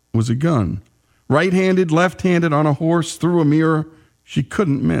wand was a gun. Right-handed, left-handed, on a horse, through a mirror, she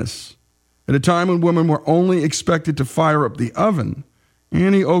couldn't miss. At a time when women were only expected to fire up the oven,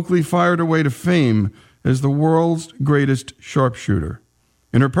 Annie Oakley fired her way to fame as the world's greatest sharpshooter.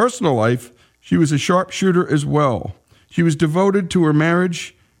 In her personal life, she was a sharpshooter as well. She was devoted to her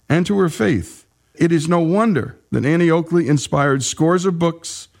marriage and to her faith. It is no wonder that Annie Oakley inspired scores of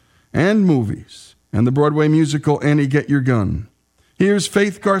books and movies, and the Broadway musical Annie Get Your Gun. Here's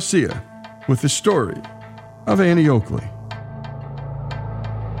Faith Garcia with the story of Annie Oakley.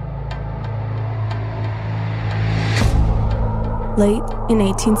 Late in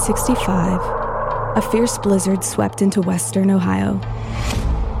 1865, a fierce blizzard swept into western Ohio.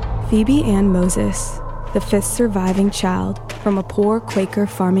 Phoebe Ann Moses, the fifth surviving child from a poor Quaker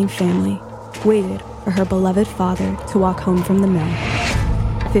farming family, waited for her beloved father to walk home from the mill,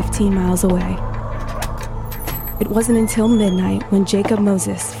 15 miles away. It wasn't until midnight when Jacob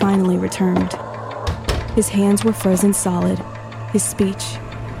Moses finally returned. His hands were frozen solid, his speech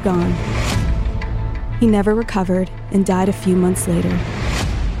gone. He never recovered and died a few months later.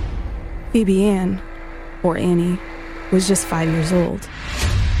 Phoebe Ann, or Annie, was just 5 years old.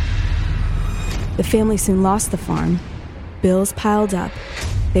 The family soon lost the farm. Bills piled up.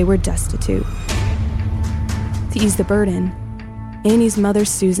 They were destitute. To ease the burden, Annie's mother,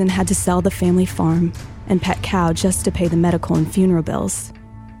 Susan, had to sell the family farm and pet cow just to pay the medical and funeral bills.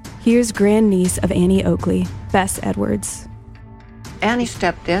 Here's grandniece of Annie Oakley, Bess Edwards. Annie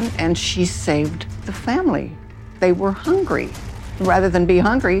stepped in and she saved the family. They were hungry. Rather than be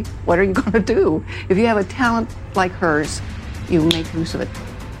hungry, what are you going to do? If you have a talent like hers, you make use of it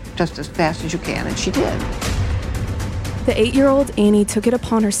just as fast as you can, and she did. The 8-year-old Annie took it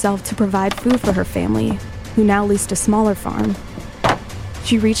upon herself to provide food for her family, who now leased a smaller farm.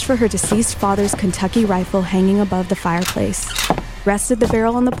 She reached for her deceased father's Kentucky rifle hanging above the fireplace, rested the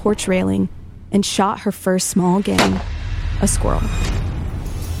barrel on the porch railing, and shot her first small game, a squirrel.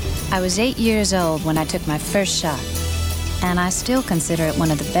 I was 8 years old when I took my first shot, and I still consider it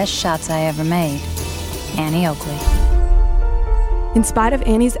one of the best shots I ever made. Annie Oakley. In spite of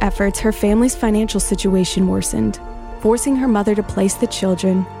Annie's efforts, her family's financial situation worsened, forcing her mother to place the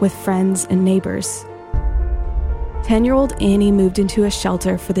children with friends and neighbors. 10-year-old Annie moved into a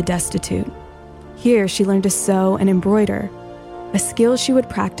shelter for the destitute. Here, she learned to sew and embroider, a skill she would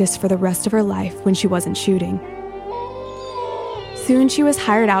practice for the rest of her life when she wasn't shooting. Soon, she was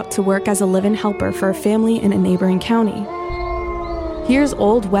hired out to work as a live-in helper for a family in a neighboring county. Here's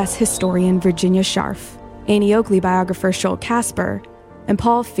Old West historian Virginia Scharf, Annie Oakley biographer Joel Casper, and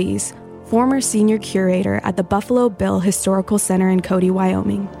Paul Fees, former senior curator at the Buffalo Bill Historical Center in Cody,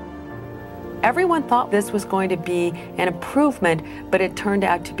 Wyoming. Everyone thought this was going to be an improvement, but it turned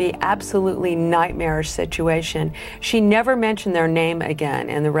out to be absolutely nightmarish situation. She never mentioned their name again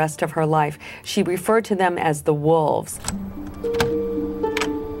in the rest of her life. She referred to them as the wolves.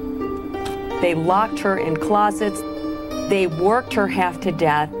 They locked her in closets. They worked her half to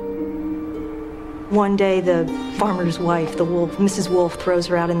death. One day, the farmer's wife, the wolf, Mrs. Wolf, throws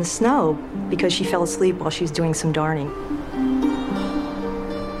her out in the snow because she fell asleep while she was doing some darning.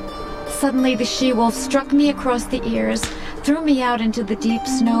 Suddenly, the she-wolf struck me across the ears, threw me out into the deep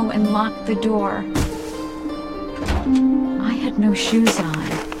snow, and locked the door. I had no shoes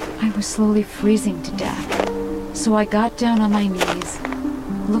on. I was slowly freezing to death. So I got down on my knees,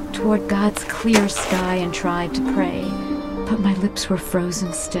 looked toward God's clear sky, and tried to pray. But my lips were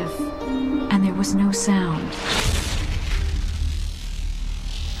frozen stiff, and there was no sound.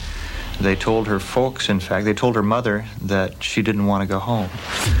 They told her folks, in fact, they told her mother that she didn't want to go home.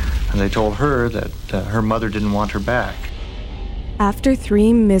 And they told her that her mother didn't want her back. After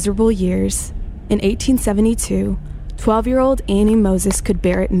 3 miserable years, in 1872, 12-year-old Annie Moses could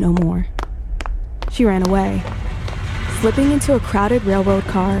bear it no more. She ran away, slipping into a crowded railroad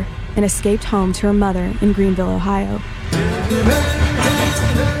car, and escaped home to her mother in Greenville, Ohio.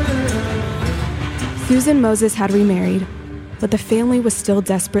 Susan Moses had remarried, but the family was still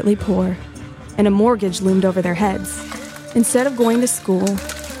desperately poor, and a mortgage loomed over their heads. Instead of going to school,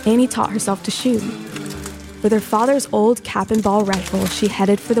 Annie taught herself to shoot. With her father's old cap and ball rifle, she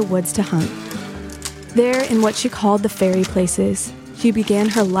headed for the woods to hunt. There, in what she called the fairy places, she began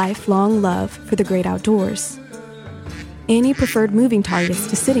her lifelong love for the great outdoors. Annie preferred moving targets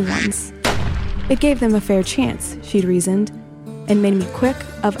to sitting ones. It gave them a fair chance, she'd reasoned, and made me quick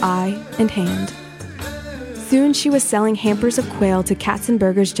of eye and hand. Soon she was selling hampers of quail to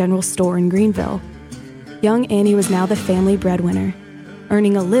Katzenberger's General Store in Greenville. Young Annie was now the family breadwinner,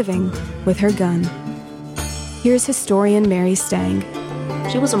 earning a living with her gun. Here's historian Mary Stang.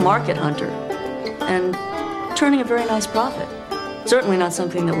 She was a market hunter and turning a very nice profit. Certainly not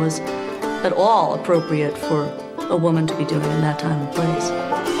something that was at all appropriate for a woman to be doing in that time and place.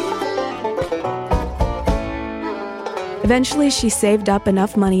 Eventually, she saved up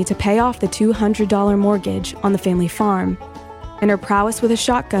enough money to pay off the $200 mortgage on the family farm, and her prowess with a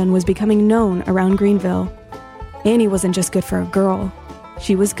shotgun was becoming known around Greenville. Annie wasn't just good for a girl.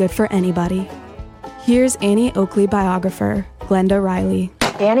 She was good for anybody. Here's Annie Oakley biographer, Glenda Riley.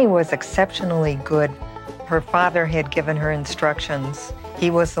 Annie was exceptionally good. Her father had given her instructions.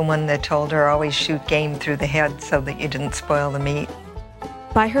 He was the one that told her always shoot game through the head so that you didn't spoil the meat.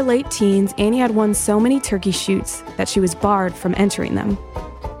 By her late teens, Annie had won so many turkey shoots that she was barred from entering them.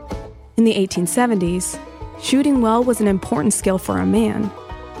 In the 1870s, shooting well was an important skill for a man,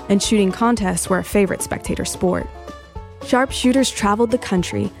 and shooting contests were a favorite spectator sport. Sharpshooters traveled the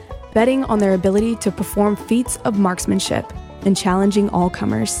country, betting on their ability to perform feats of marksmanship and challenging all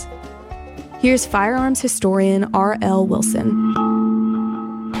comers. Here's firearms historian R.L. Wilson.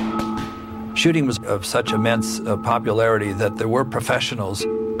 Shooting was of such immense popularity that there were professionals.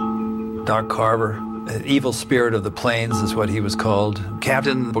 Doc Carver, an evil spirit of the plains is what he was called.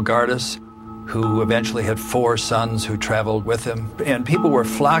 Captain Bogardus, who eventually had 4 sons who traveled with him. And people were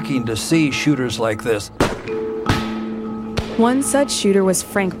flocking to see shooters like this. One such shooter was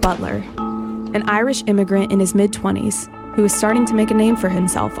Frank Butler, an Irish immigrant in his mid-20s who was starting to make a name for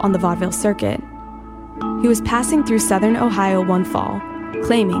himself on the vaudeville circuit. He was passing through southern Ohio one fall,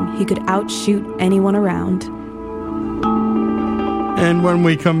 claiming he could outshoot anyone around. And when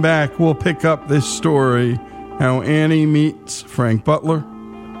we come back, we'll pick up this story, how Annie meets Frank Butler,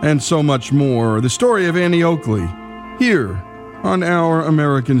 and so much more. The story of Annie Oakley, here on Our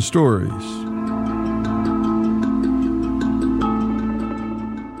American Stories.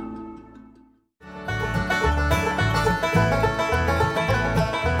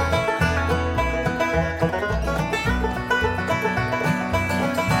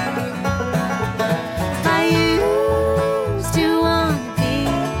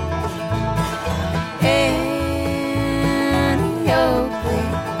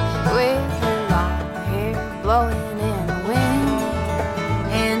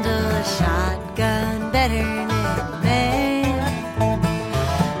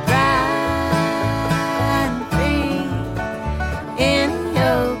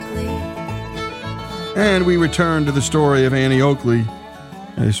 And we return to the story of Annie Oakley,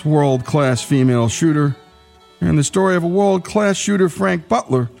 this world-class female shooter, and the story of a world-class shooter, Frank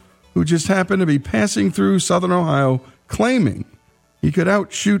Butler, who just happened to be passing through southern Ohio, claiming he could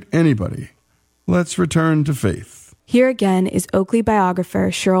outshoot anybody. Let's return to Faith. Here again is Oakley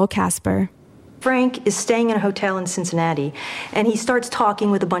biographer Cheryl Casper. Frank is staying in a hotel in Cincinnati, and he starts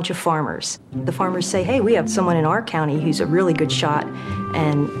talking with a bunch of farmers. The farmers say, hey, we have someone in our county who's a really good shot,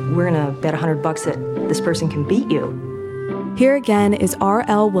 and we're going to bet $100 that this person can beat you. Here again is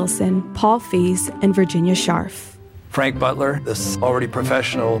R.L. Wilson, Paul Fees, and Virginia Scharf. Frank Butler, this already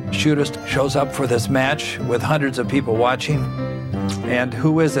professional shooter, shows up for this match with hundreds of people watching. And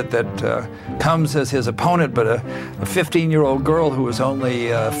who is it that comes as his opponent but a 15-year-old girl who was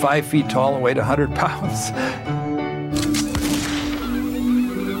only 5 feet tall and weighed 100 pounds?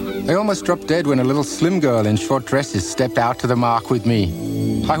 I almost dropped dead when a little slim girl in short dresses stepped out to the mark with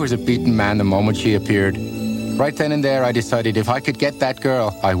me. I was a beaten man the moment she appeared. Right then and there, I decided if I could get that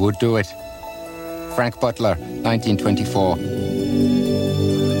girl, I would do it. Frank Butler, 1924.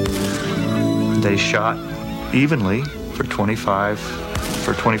 They shot evenly for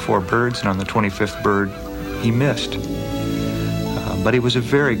 24 birds, and on the 25th bird, he missed. But he was a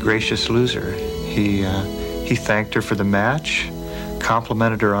very gracious loser. He thanked her for the match,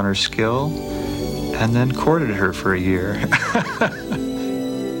 complimented her on her skill, and then courted her for a year.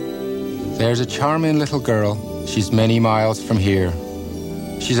 There's a charming little girl. She's many miles from here.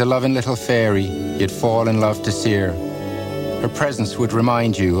 She's a loving little fairy. You'd fall in love to see her. Her presence would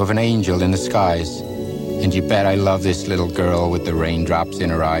remind you of an angel in the skies. And you bet I love this little girl with the raindrops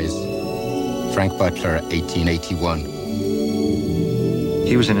in her eyes. Frank Butler, 1881.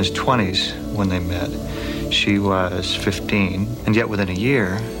 He was in his 20s when they met. She was 15, and yet within a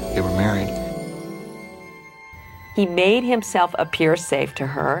year, they were married. He made himself appear safe to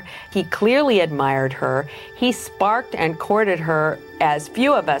her. He clearly admired her. He sparked and courted her as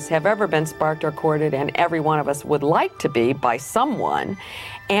few of us have ever been sparked or courted, and every one of us would like to be by someone.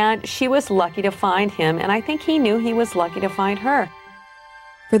 And she was lucky to find him, and I think he knew he was lucky to find her.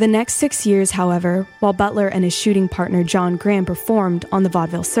 For the next 6 years, however, while Butler and his shooting partner John Graham performed on the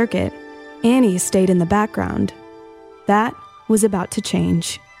vaudeville circuit, Annie stayed in the background. That was about to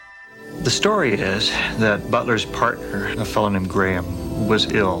change. The story is that Butler's partner, a fellow named Graham, was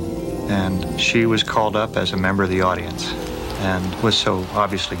ill, and she was called up as a member of the audience and was so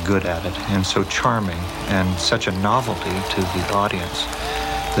obviously good at it and so charming and such a novelty to the audience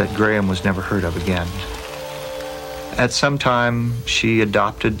that Graham was never heard of again. At some time, she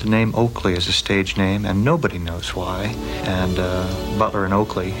adopted the name Oakley as a stage name, and nobody knows why, and Butler and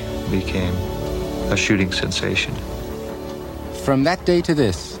Oakley became a shooting sensation. From that day to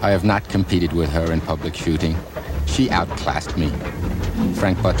this, I have not competed with her in public shooting. She outclassed me.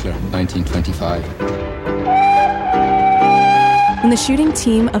 Frank Butler, 1925. When the shooting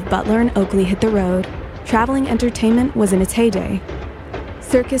team of Butler and Oakley hit the road, traveling entertainment was in its heyday.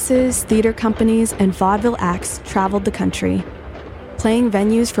 Circuses, theater companies, and vaudeville acts traveled the country, playing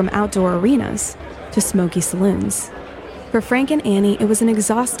venues from outdoor arenas to smoky saloons. For Frank and Annie, it was an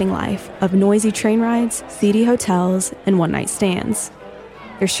exhausting life of noisy train rides, seedy hotels, and one-night stands.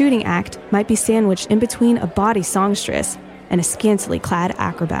 Their shooting act might be sandwiched in between a bawdy songstress and a scantily clad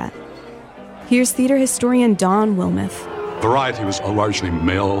acrobat. Here's theater historian Don Wilmoth. Variety was a largely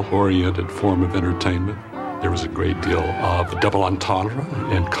male-oriented form of entertainment. There was a great deal of double entendre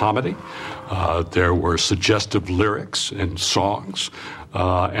in comedy. There were suggestive lyrics in songs.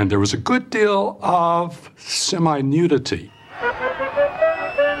 And there was a good deal of semi-nudity.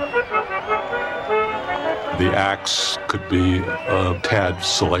 The acts could be a tad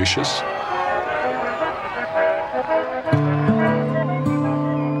salacious.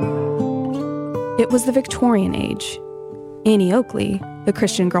 It was the Victorian age. Annie Oakley, the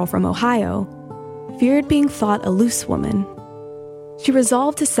Christian girl from Ohio, feared being thought a loose woman. She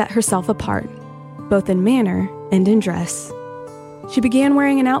resolved to set herself apart, both in manner and in dress. She began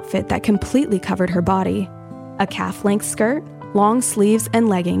wearing an outfit that completely covered her body, a calf-length skirt, long sleeves and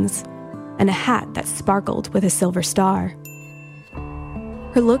leggings, and a hat that sparkled with a silver star.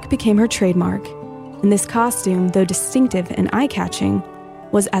 Her look became her trademark, and this costume, though distinctive and eye-catching,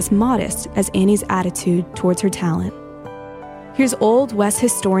 was as modest as Annie's attitude towards her talent. Here's Old West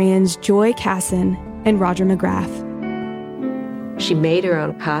historians Joy Casson and Roger McGrath. She made her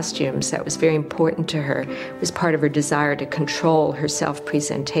own costumes. That was very important to her. It was part of her desire to control her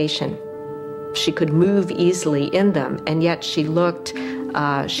self-presentation. She could move easily in them, and yet she looked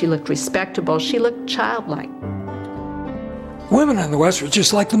respectable. She looked childlike. Women in the West were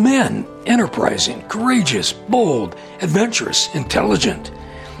just like the men, enterprising, courageous, bold, adventurous, intelligent.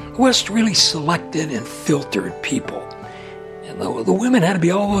 The West really selected and filtered people. And the women had to be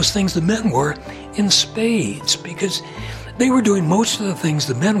all those things the men were in spades, because they were doing most of the things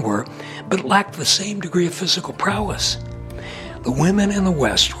the men were, but lacked the same degree of physical prowess. The women in the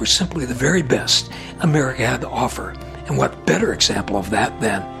West were simply the very best America had to offer. And what better example of that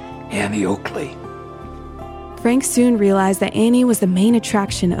than Annie Oakley? Frank soon realized that Annie was the main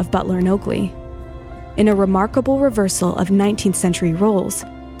attraction of Butler and Oakley. In a remarkable reversal of 19th century roles,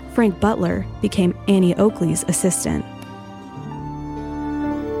 Frank Butler became Annie Oakley's assistant.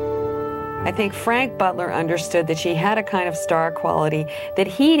 I think Frank Butler understood that she had a kind of star quality that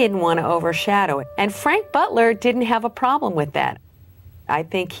he didn't want to overshadow. And Frank Butler didn't have a problem with that. I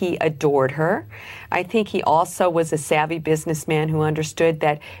think he adored her. I think he also was a savvy businessman who understood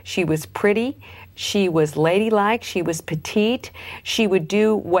that she was pretty, she was ladylike, she was petite. She would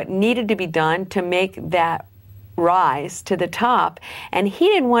do what needed to be done to make that rise to the top, and he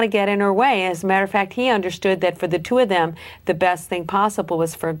didn't want to get in her way. As a matter of fact, he understood that for the two of them, the best thing possible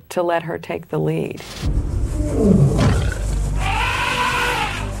was to let her take the lead.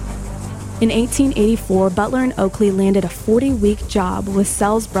 In 1884, Butler and Oakley landed a 40-week job with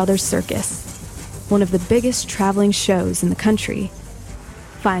Sells Brothers Circus, one of the biggest traveling shows in the country.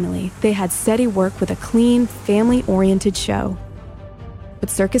 Finally, they had steady work with a clean, family-oriented show.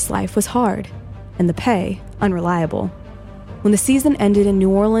 But circus life was hard, and the pay unreliable. When the season ended in New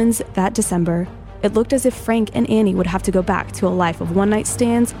Orleans that December, it looked as if Frank and Annie would have to go back to a life of one-night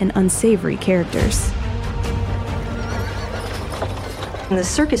stands and unsavory characters. And the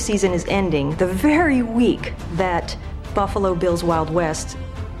circus season is ending the very week that Buffalo Bill's Wild West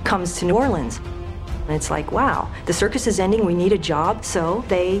comes to New Orleans. And it's like, wow, the circus is ending, we need a job. So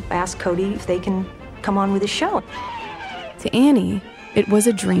they asked Cody if they can come on with the show. To Annie, it was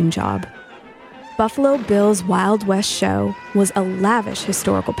a dream job. Buffalo Bill's Wild West show was a lavish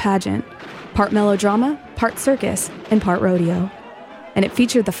historical pageant, part melodrama, part circus, and part rodeo. And it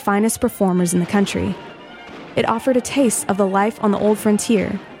featured the finest performers in the country. It offered a taste of the life on the old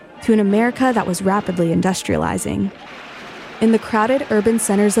frontier to an America that was rapidly industrializing. In the crowded urban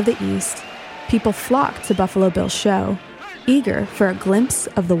centers of the East, people flocked to Buffalo Bill's show, eager for a glimpse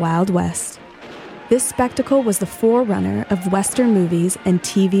of the Wild West. This spectacle was the forerunner of Western movies and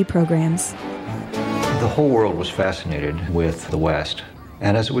TV programs. The whole world was fascinated with the West.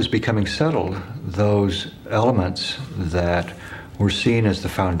 And as it was becoming settled, those elements that were seen as the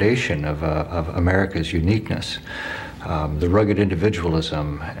foundation of America's uniqueness, the rugged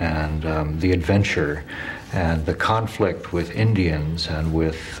individualism and the adventure and the conflict with Indians and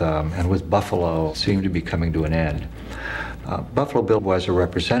with Buffalo seemed to be coming to an end. Buffalo Bill was a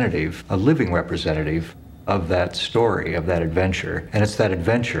representative, a living representative of that story, of that adventure, and it's that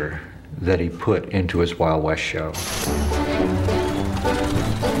adventure that he put into his Wild West show.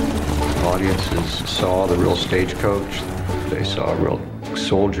 Audiences saw the real stagecoach, they saw real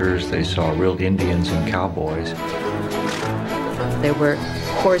soldiers, they saw real Indians and cowboys. There were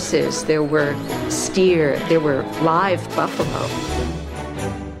horses, there were steer, there were live buffalo.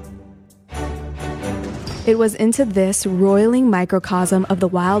 It was into this roiling microcosm of the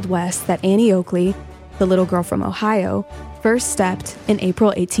Wild West that Annie Oakley, the little girl from Ohio, first stepped in April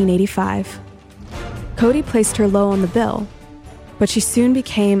 1885. Cody placed her low on the bill, but she soon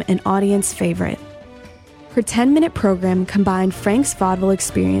became an audience favorite. Her 10-minute program combined Frank's vaudeville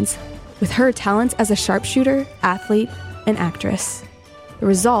experience with her talents as a sharpshooter, athlete, and actress. The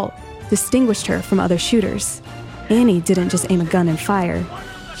result distinguished her from other shooters. Annie didn't just aim a gun and fire,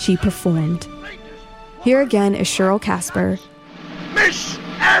 she performed. Here again is Cheryl Casper. Miss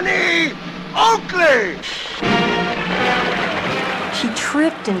Annie Oakley! She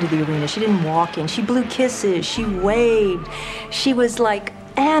tripped into the arena. She didn't walk in. She blew kisses. She waved. She was like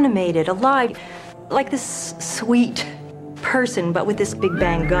animated, alive, like this sweet person, but with this big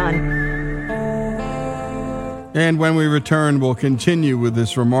bang gun. And when we return, we'll continue with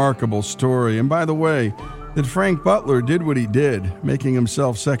this remarkable story. And by the way, that Frank Butler did what he did, making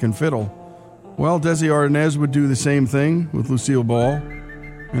himself second fiddle. Well, Desi Arnaz would do the same thing with Lucille Ball.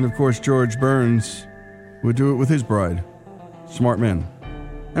 And of course, George Burns would do it with his bride. Smart men.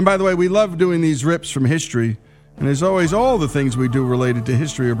 And by the way, we love doing these rips from history. And as always, all the things we do related to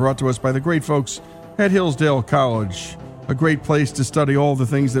history are brought to us by the great folks at Hillsdale College. A great place to study all the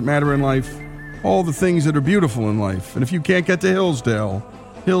things that matter in life, all the things that are beautiful in life. And if you can't get to Hillsdale,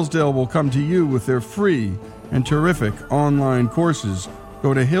 Hillsdale will come to you with their free and terrific online courses.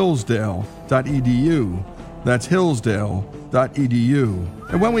 Go to hillsdale.edu. That's hillsdale.edu.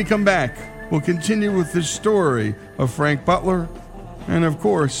 And when we come back, we'll continue with the story of Frank Butler and, of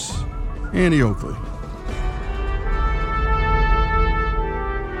course, Annie Oakley.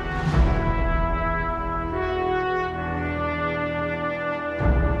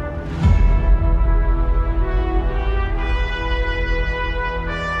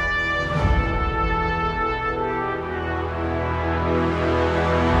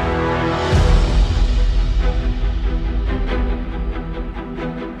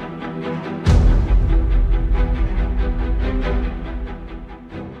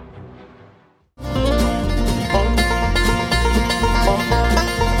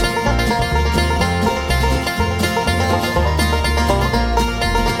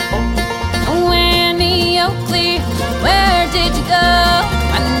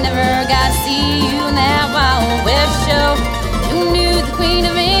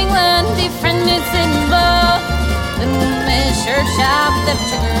 the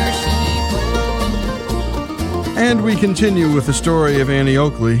sugar she And we continue with the story of Annie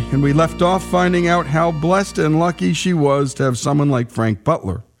Oakley, and we left off finding out how blessed and lucky she was to have someone like Frank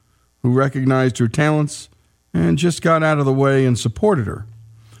Butler, who recognized her talents and just got out of the way and supported her.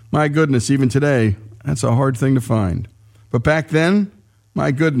 My goodness, even today, that's a hard thing to find. But back then,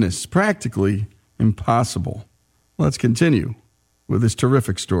 my goodness, practically impossible. Let's continue with this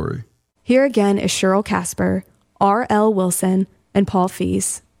terrific story. Here again is Cheryl Casper, R.L. Wilson, and Paul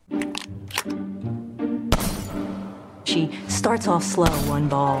Fees. She starts off slow, 1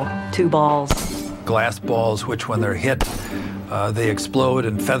 ball, 2 balls. Glass balls, which when they're hit, they explode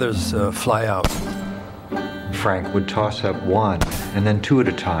and feathers fly out. Frank would toss up 1, and then 2 at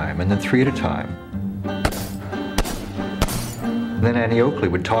a time, and then 3 at a time. Then Annie Oakley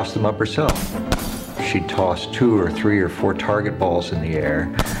would toss them up herself. She'd toss 2 or 3 or 4 target balls in the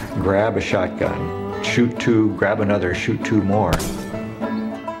air, grab a shotgun, shoot 2, grab another, shoot 2 more.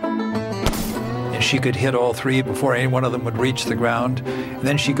 And she could hit all 3 before any one of them would reach the ground. And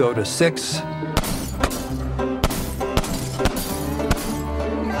then she'd go to 6.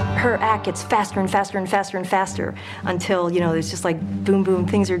 Her act gets faster and faster and faster and faster until, there's just like boom, boom,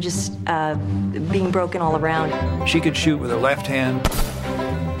 things are just being broken all around. She could shoot with her left hand,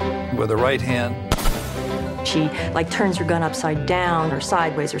 with her right hand. She turns her gun upside down or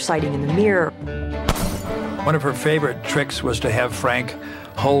sideways or sighting in the mirror. One of her favorite tricks was to have Frank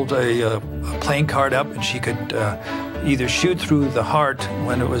hold a playing card up, and she could either shoot through the heart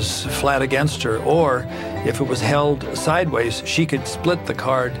when it was flat against her, or if it was held sideways, she could split the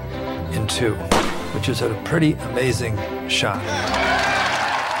card in 2, which is a pretty amazing shot.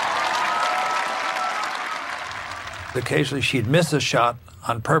 Occasionally she'd miss a shot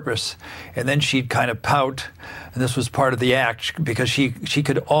on purpose, and then she'd kind of pout, and this was part of the act because she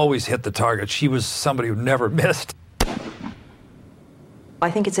could always hit the target. She was somebody who never missed. I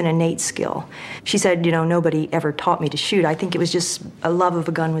think it's an innate skill. She said, nobody ever taught me to shoot. I think it was just a love of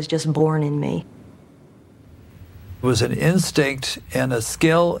a gun was just born in me. It was an instinct and a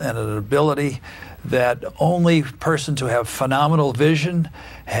skill and an ability that only persons who have phenomenal vision,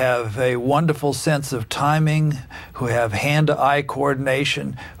 have a wonderful sense of timing, who have hand-to-eye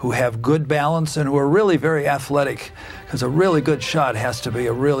coordination, who have good balance, and who are really very athletic, because a really good shot has to be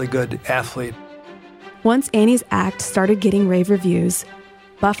a really good athlete. Once Annie's act started getting rave reviews,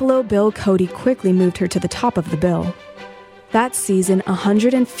 Buffalo Bill Cody quickly moved her to the top of the bill. That season,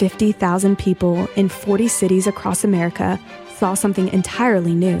 150,000 people in 40 cities across America saw something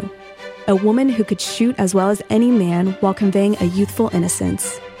entirely new. A woman who could shoot as well as any man while conveying a youthful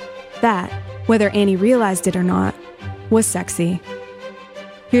innocence. That, whether Annie realized it or not, was sexy.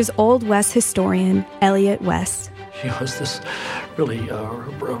 Here's Old West historian Elliot West. She was this really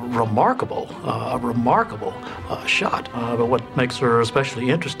remarkable shot. But what makes her especially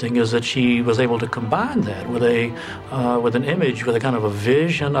interesting is that she was able to combine that with an image, with a kind of a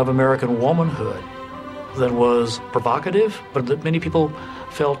vision of American womanhood that was provocative, but that many people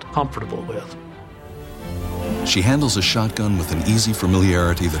felt comfortable with. She handles a shotgun with an easy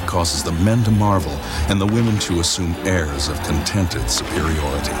familiarity that causes the men to marvel and the women to assume airs of contented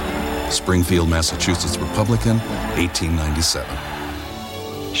superiority. Springfield, Massachusetts Republican, 1897.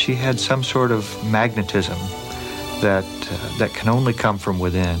 She had some sort of magnetism that can only come from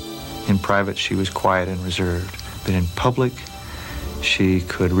within. In private, she was quiet and reserved, but in public, she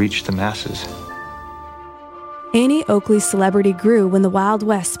could reach the masses. Annie Oakley's celebrity grew when the Wild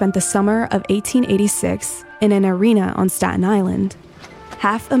West spent the summer of 1886 in an arena on Staten Island.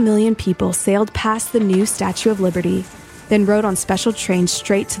 500,000 people sailed past the new Statue of Liberty, then rode on special trains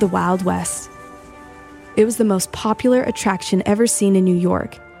straight to the Wild West. It was the most popular attraction ever seen in New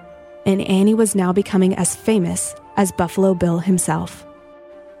York, and Annie was now becoming as famous as Buffalo Bill himself.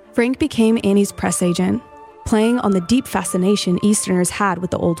 Frank became Annie's press agent, playing on the deep fascination Easterners had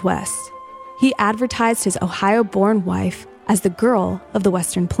with the Old West. He advertised his Ohio-born wife as the girl of the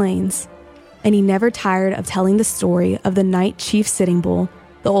Western Plains, and he never tired of telling the story of the night Chief Sitting Bull,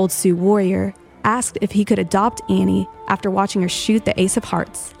 the old Sioux warrior, asked if he could adopt Annie after watching her shoot the ace of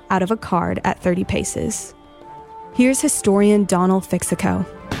hearts out of a card at 30 paces. Here's historian Donald Fixico.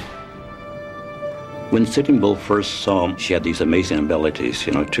 When Sitting Bull first saw she had these amazing abilities,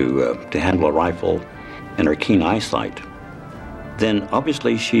 to handle a rifle and her keen eyesight, then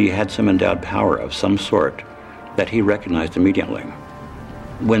obviously she had some endowed power of some sort that he recognized immediately.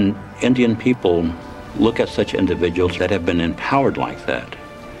 When Indian people look at such individuals that have been empowered like that,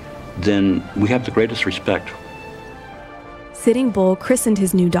 then we have the greatest respect. Sitting Bull christened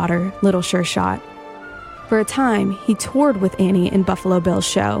his new daughter Little Sure Shot. For a time, he toured with Annie in Buffalo Bill's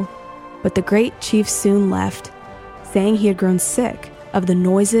show, but the great chief soon left, saying he had grown sick of the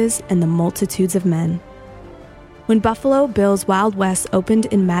noises and the multitudes of men. When Buffalo Bill's Wild West opened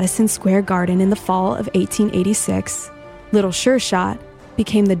in Madison Square Garden in the fall of 1886, Little Sure Shot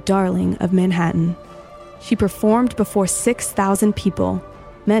became the darling of Manhattan. She performed before 6,000 people,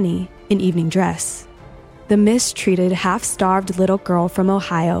 many in evening dress. The mistreated, half-starved little girl from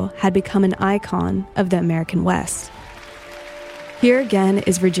Ohio had become an icon of the American West. Here again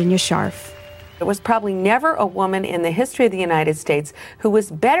is Virginia Scharf. There was probably never a woman in the history of the United States who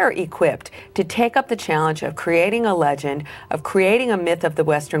was better equipped to take up the challenge of creating a legend, of creating a myth of the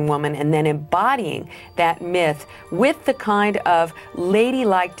Western woman, and then embodying that myth with the kind of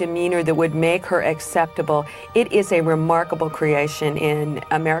ladylike demeanor that would make her acceptable. It is a remarkable creation in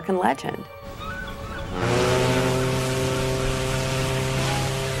American legend.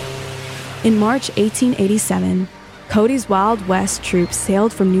 In March 1887, Cody's Wild West troupe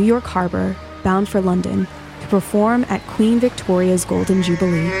sailed from New York Harbor, bound for London, to perform at Queen Victoria's Golden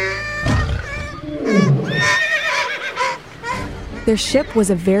Jubilee. Their ship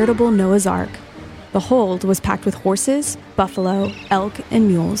was a veritable Noah's Ark. The hold was packed with horses, buffalo, elk, and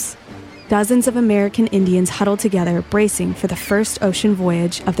mules. Dozens of American Indians huddled together, bracing for the first ocean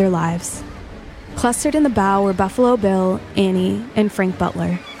voyage of their lives. Clustered in the bow were Buffalo Bill, Annie, and Frank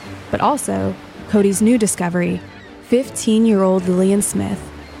Butler, but also Cody's new discovery, 15-year-old Lillian Smith,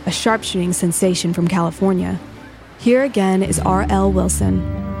 a sharpshooting sensation from California. Here again is R.L.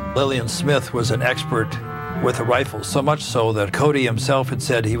 Wilson. Lillian Smith was an expert with a rifle, so much so that Cody himself had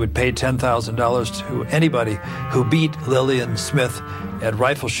said he would pay $10,000 to anybody who beat Lillian Smith at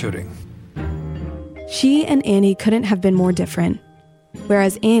rifle shooting. She and Annie couldn't have been more different.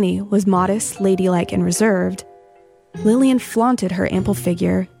 Whereas Annie was modest, ladylike, and reserved, Lillian flaunted her ample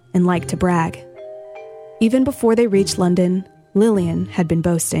figure and liked to brag. Even before they reached London, Lillian had been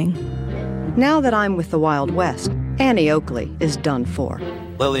boasting. Now that I'm with the Wild West, Annie Oakley is done for.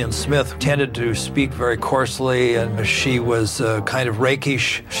 Lillian Smith tended to speak very coarsely, and she was kind of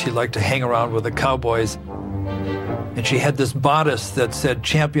rakish. She liked to hang around with the cowboys. And she had this bodice that said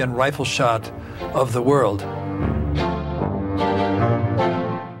champion rifle shot of the world.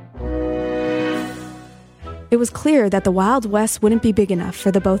 It was clear that the Wild West wouldn't be big enough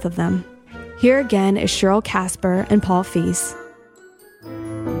for the both of them. Here again is Cheryl Casper and Paul Fees.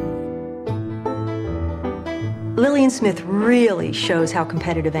 Lillian Smith really shows how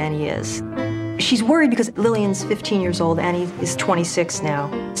competitive Annie is. She's worried because Lillian's 15 years old, Annie is 26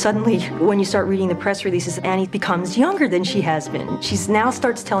 now. Suddenly, when you start reading the press releases, Annie becomes younger than she has been. She now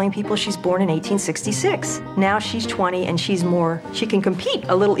starts telling people she's born in 1866. Now she's 20 and she can compete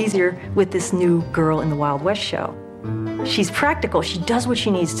a little easier with this new girl in the Wild West show. She's practical. She does what she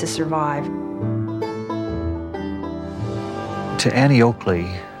needs to survive. To Annie Oakley,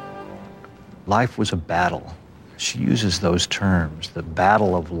 life was a battle. She uses those terms, the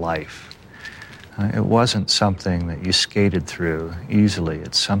battle of life. It wasn't something that you skated through easily.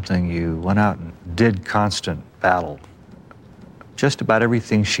 It's something you went out and did constant battle. Just about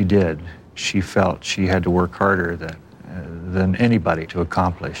everything she did, she felt she had to work harder than anybody to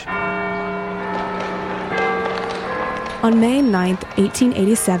accomplish. On May 9th,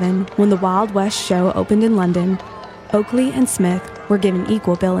 1887, when the Wild West show opened in London, Oakley and Smith were given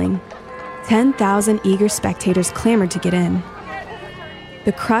equal billing. 10,000 eager spectators clamored to get in.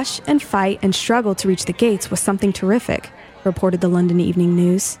 The crush and fight and struggle to reach the gates was something terrific, reported the London Evening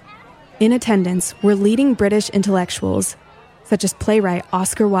News. In attendance were leading British intellectuals, such as playwright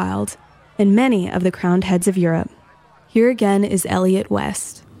Oscar Wilde, and many of the crowned heads of Europe. Here again is Elliot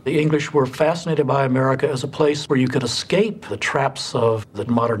West. The English were fascinated by America as a place where you could escape the traps of the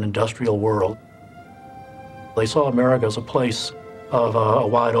modern industrial world. They saw America as a place of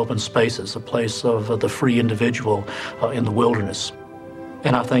wide open spaces, a place of the free individual in the wilderness.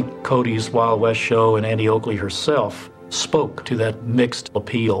 And I think Cody's Wild West show and Annie Oakley herself spoke to that mixed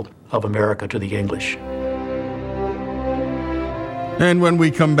appeal of America to the English. And when we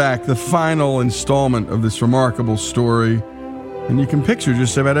come back, the final installment of this remarkable story, and you can picture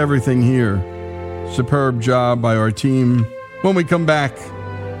just about everything here. Superb job by our team. When we come back,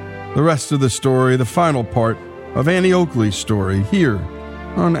 the rest of the story, the final part of Annie Oakley's story here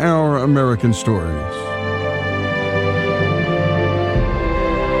on Our American Stories.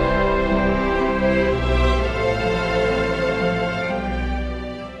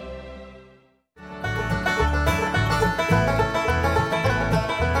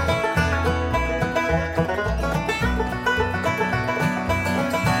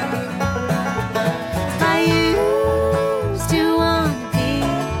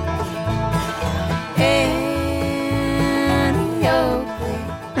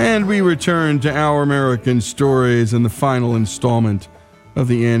 And we return to Our American Stories and the final installment of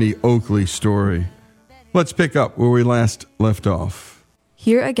the Annie Oakley story. Let's pick up where we last left off.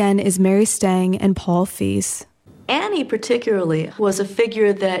 Here again is Mary Stang and Paul Fees. Annie particularly was a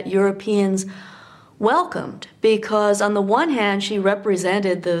figure that Europeans welcomed because on the one hand she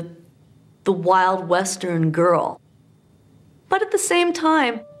represented the wild Western girl. But at the same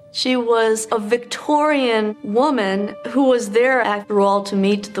time, she was a Victorian woman who was there, after all, to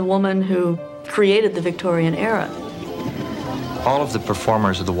meet the woman who created the Victorian era. All of the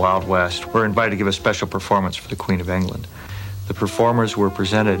performers of the Wild West were invited to give a special performance for the Queen of England. The performers were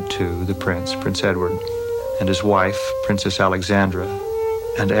presented to the Prince Edward, and his wife, Princess Alexandra.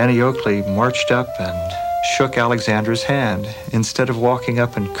 And Annie Oakley marched up and shook Alexandra's hand. Instead of walking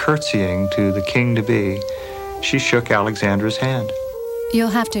up and curtsying to the king-to-be, she shook Alexandra's hand. You'll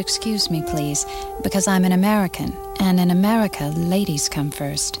have to excuse me, please, because I'm an American, and in America, ladies come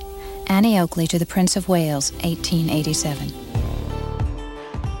first. Annie Oakley to the Prince of Wales, 1887.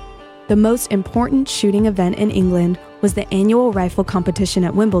 The most important shooting event in England was the annual rifle competition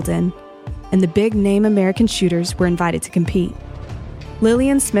at Wimbledon, and the big-name American shooters were invited to compete.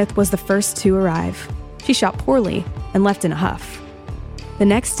 Lillian Smith was the first to arrive. She shot poorly and left in a huff. The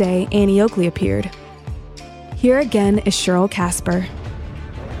next day, Annie Oakley appeared. Here again is Cheryl Casper.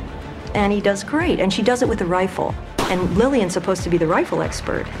 Annie does great, and she does it with a rifle. And Lillian's supposed to be the rifle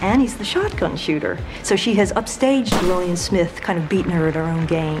expert. Annie's the shotgun shooter. So she has upstaged Lillian Smith, kind of beaten her at her own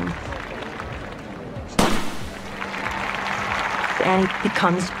game. Annie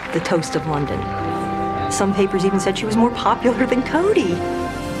becomes the toast of London. Some papers even said she was more popular than Cody.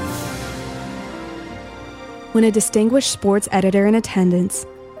 When a distinguished sports editor in attendance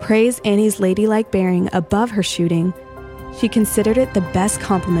praised Annie's ladylike bearing above her shooting, she considered it the best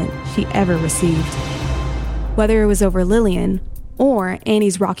compliment she ever received. Whether it was over Lillian or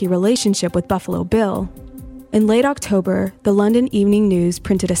Annie's rocky relationship with Buffalo Bill, in late October, the London Evening News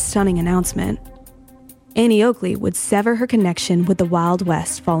printed a stunning announcement. Annie Oakley would sever her connection with the Wild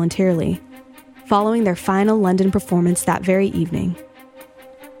West voluntarily, following their final London performance that very evening.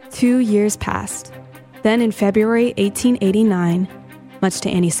 2 years passed. Then in February 1889, much to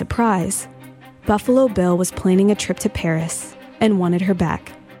Annie's surprise, Buffalo Bill was planning a trip to Paris and wanted her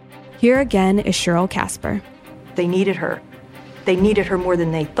back. Here again is Cheryl Casper. They needed her. They needed her more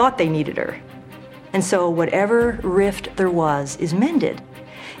than they thought they needed her. And so whatever rift there was is mended.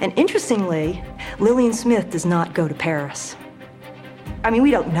 And interestingly, Lillian Smith does not go to Paris. I mean,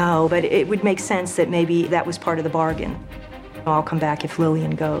 we don't know, but it would make sense that maybe that was part of the bargain. I'll come back if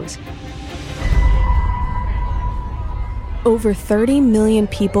Lillian goes. Over 30 million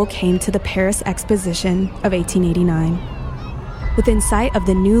people came to the Paris Exposition of 1889. Within sight of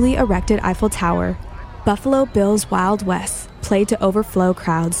the newly erected Eiffel Tower, Buffalo Bill's Wild West played to overflow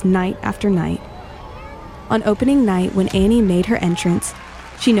crowds night after night. On opening night, when Annie made her entrance,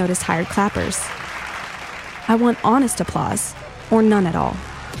 she noticed hired clappers. "I want honest applause, or none at all,"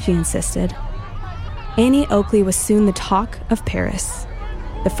 she insisted. Annie Oakley was soon the talk of Paris.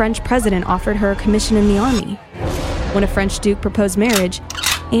 The French president offered her a commission in the army. When a French duke proposed marriage,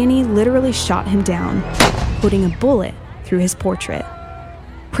 Annie literally shot him down, putting a bullet through his portrait.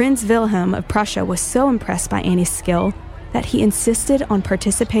 Prince Wilhelm of Prussia was so impressed by Annie's skill that he insisted on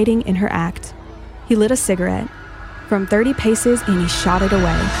participating in her act. He lit a cigarette. From 30 paces, Annie shot it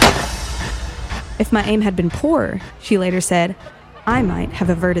away. "If my aim had been poorer," she later said, "I might have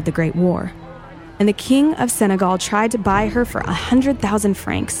averted the Great War." And the King of Senegal tried to buy her for 100,000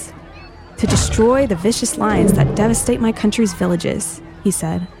 francs. "To destroy the vicious lions that devastate my country's villages," he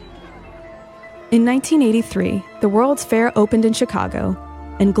said. In 1983, the World's Fair opened in Chicago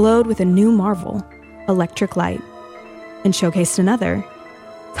and glowed with a new marvel, electric light, and showcased another,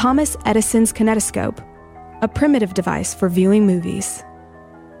 Thomas Edison's kinetoscope, a primitive device for viewing movies.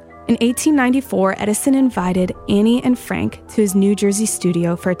 In 1894, Edison invited Annie and Frank to his New Jersey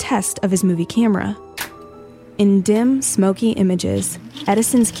studio for a test of his movie camera. In dim, smoky images,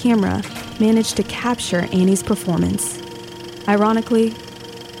 Edison's camera managed to capture Annie's performance. Ironically,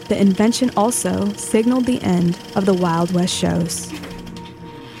 the invention also signaled the end of the Wild West shows.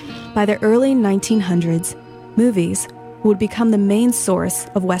 By the early 1900s, movies would become the main source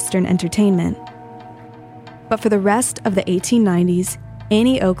of Western entertainment. But for the rest of the 1890s,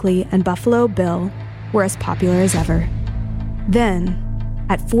 Annie Oakley and Buffalo Bill were as popular as ever. Then,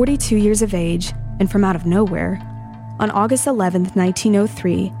 at 42 years of age, and from out of nowhere, on August 11,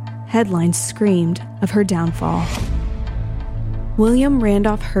 1903, headlines screamed of her downfall. William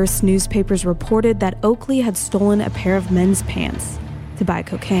Randolph Hearst newspapers reported that Oakley had stolen a pair of men's pants to buy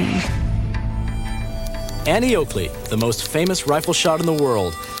cocaine. Annie Oakley, the most famous rifle shot in the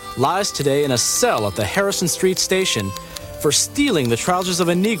world, lies today in a cell at the Harrison Street Station, for stealing the trousers of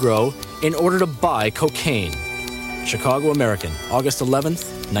a Negro in order to buy cocaine. Chicago American, August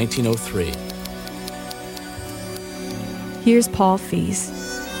 11th, 1903. Here's Paul Fees.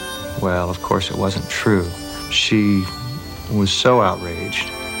 Well, of course, it wasn't true. She was so outraged.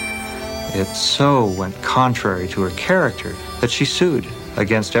 It so went contrary to her character that she sued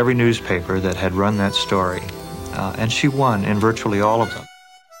against every newspaper that had run that story. And she won in virtually all of them.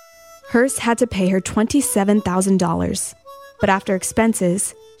 Hearst had to pay her $27,000, but after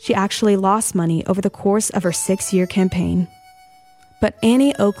expenses, she actually lost money over the course of her 6-year campaign. But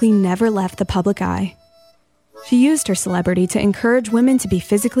Annie Oakley never left the public eye. She used her celebrity to encourage women to be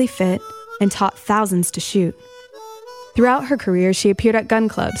physically fit and taught thousands to shoot. Throughout her career, she appeared at gun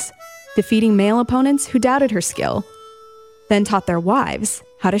clubs, defeating male opponents who doubted her skill, then taught their wives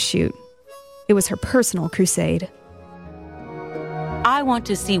how to shoot. It was her personal crusade. I want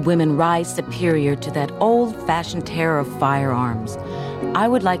to see women rise superior to that old-fashioned terror of firearms. I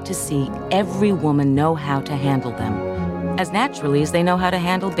would like to see every woman know how to handle them, as naturally as they know how to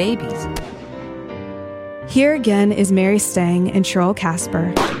handle babies. Here again is Mary Stang and Cheryl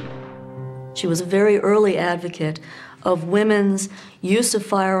Casper. She was a very early advocate of women's use of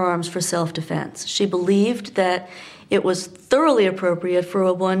firearms for self-defense. She believed that it was thoroughly appropriate for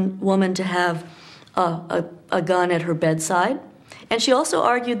a woman to have a gun at her bedside. And she also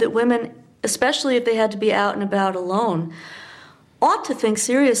argued that women, especially if they had to be out and about alone, ought to think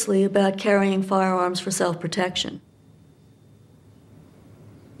seriously about carrying firearms for self-protection.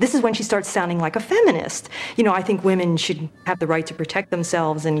 This is when she starts sounding like a feminist. I think women should have the right to protect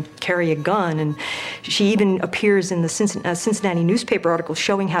themselves and carry a gun. And she even appears in the Cincinnati newspaper article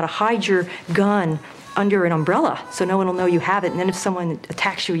showing how to hide your gun under an umbrella so no one will know you have it. And then if someone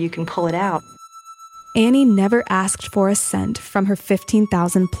attacks you, you can pull it out. Annie never asked for a cent from her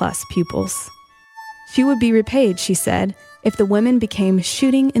 15,000-plus pupils. She would be repaid, she said, if the women became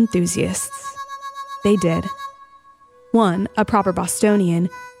shooting enthusiasts. They did. One, a proper Bostonian,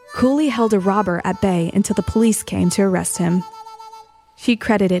 coolly held a robber at bay until the police came to arrest him. She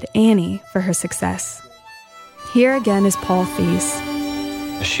credited Annie for her success. Here again is Paul Fees.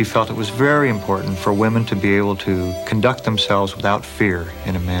 She felt it was very important for women to be able to conduct themselves without fear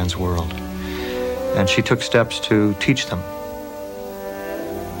in a man's world. And she took steps to teach them.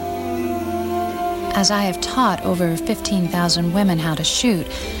 As I have taught over 15,000 women how to shoot,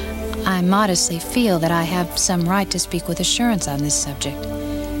 I modestly feel that I have some right to speak with assurance on this subject.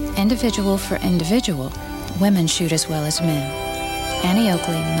 Individual for individual, women shoot as well as men. Annie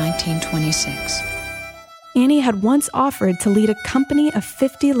Oakley, 1926. Annie had once offered to lead a company of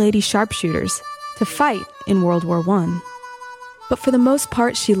 50 lady sharpshooters to fight in World War I. But for the most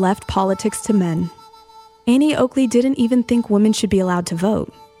part, she left politics to men. Annie Oakley didn't even think women should be allowed to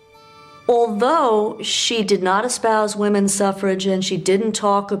vote. Although she did not espouse women's suffrage and she didn't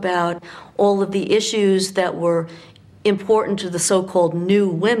talk about all of the issues that were important to the so-called new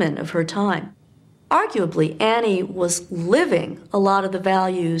women of her time, arguably Annie was living a lot of the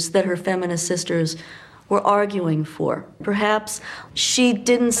values that her feminist sisters were arguing for. Perhaps she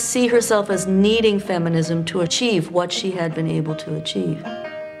didn't see herself as needing feminism to achieve what she had been able to achieve.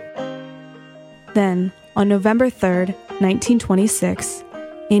 Then, on November 3rd, 1926,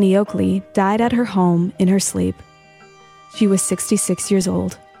 Annie Oakley died at her home in her sleep. She was 66 years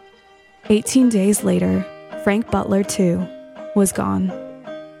old. 18 days later, Frank Butler, too, was gone.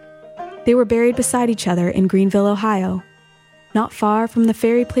 They were buried beside each other in Greenville, Ohio, not far from the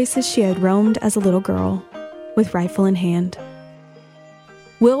fairy places she had roamed as a little girl, with rifle in hand.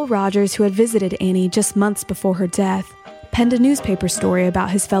 Will Rogers, who had visited Annie just months before her death, penned a newspaper story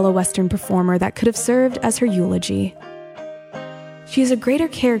about his fellow Western performer that could have served as her eulogy. She is a greater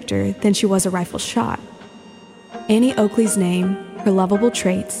character than she was a rifle shot. Annie Oakley's name, her lovable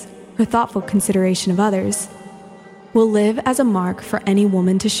traits, her thoughtful consideration of others, will live as a mark for any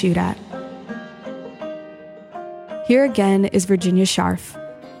woman to shoot at. Here again is Virginia Scharf.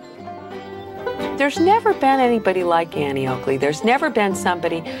 There's never been anybody like Annie Oakley. There's never been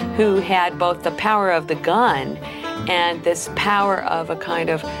somebody who had both the power of the gun and this power of a kind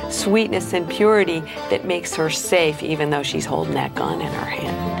of sweetness and purity that makes her safe even though she's holding that gun in her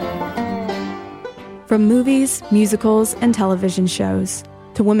hand. From movies, musicals, and television shows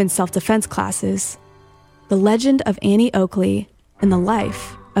to women's self-defense classes, the legend of Annie Oakley and the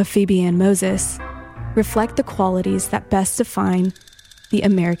life of Phoebe Ann Moses reflect the qualities that best define the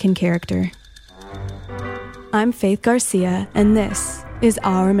American character. I'm Faith Garcia, and this is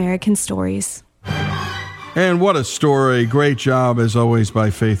Our American Stories. And what a story. Great job, as always, by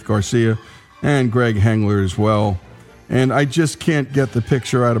Faith Garcia and Greg Hengler as well. And I just can't get the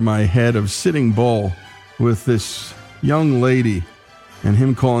picture out of my head of Sitting Bull with this young lady and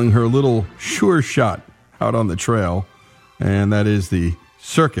him calling her little sure shot out on the trail. And that is the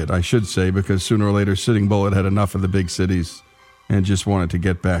circuit, I should say, because sooner or later Sitting Bull had enough of the big cities and just wanted to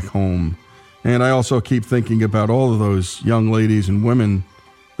get back home. And I also keep thinking about all of those young ladies and women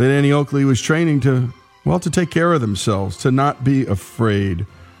that Annie Oakley was training to take care of themselves, to not be afraid.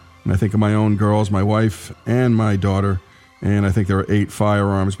 And I think of my own girls, my wife and my daughter, and I think there are 8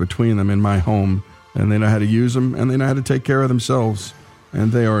 firearms between them in my home, and they know how to use them, and they know how to take care of themselves,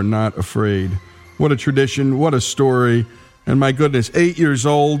 and they are not afraid. What a tradition, what a story. And my goodness, 8 years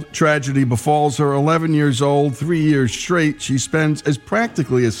old, tragedy befalls her. 11 years old, 3 years straight she spends as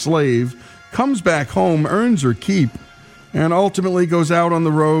practically a slave, comes back home, earns her keep, and ultimately goes out on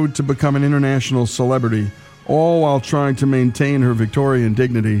the road to become an international celebrity, all while trying to maintain her Victorian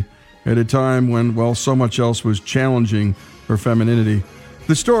dignity at a time when, well, so much else was challenging her femininity.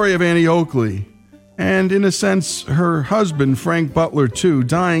 The story of Annie Oakley, and in a sense, her husband, Frank Butler, too,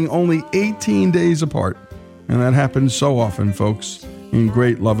 dying only 18 days apart. And that happens so often, folks, in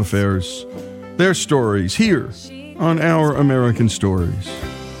great love affairs. Their stories here on Our American Stories.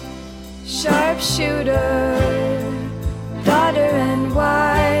 Sharpshooter.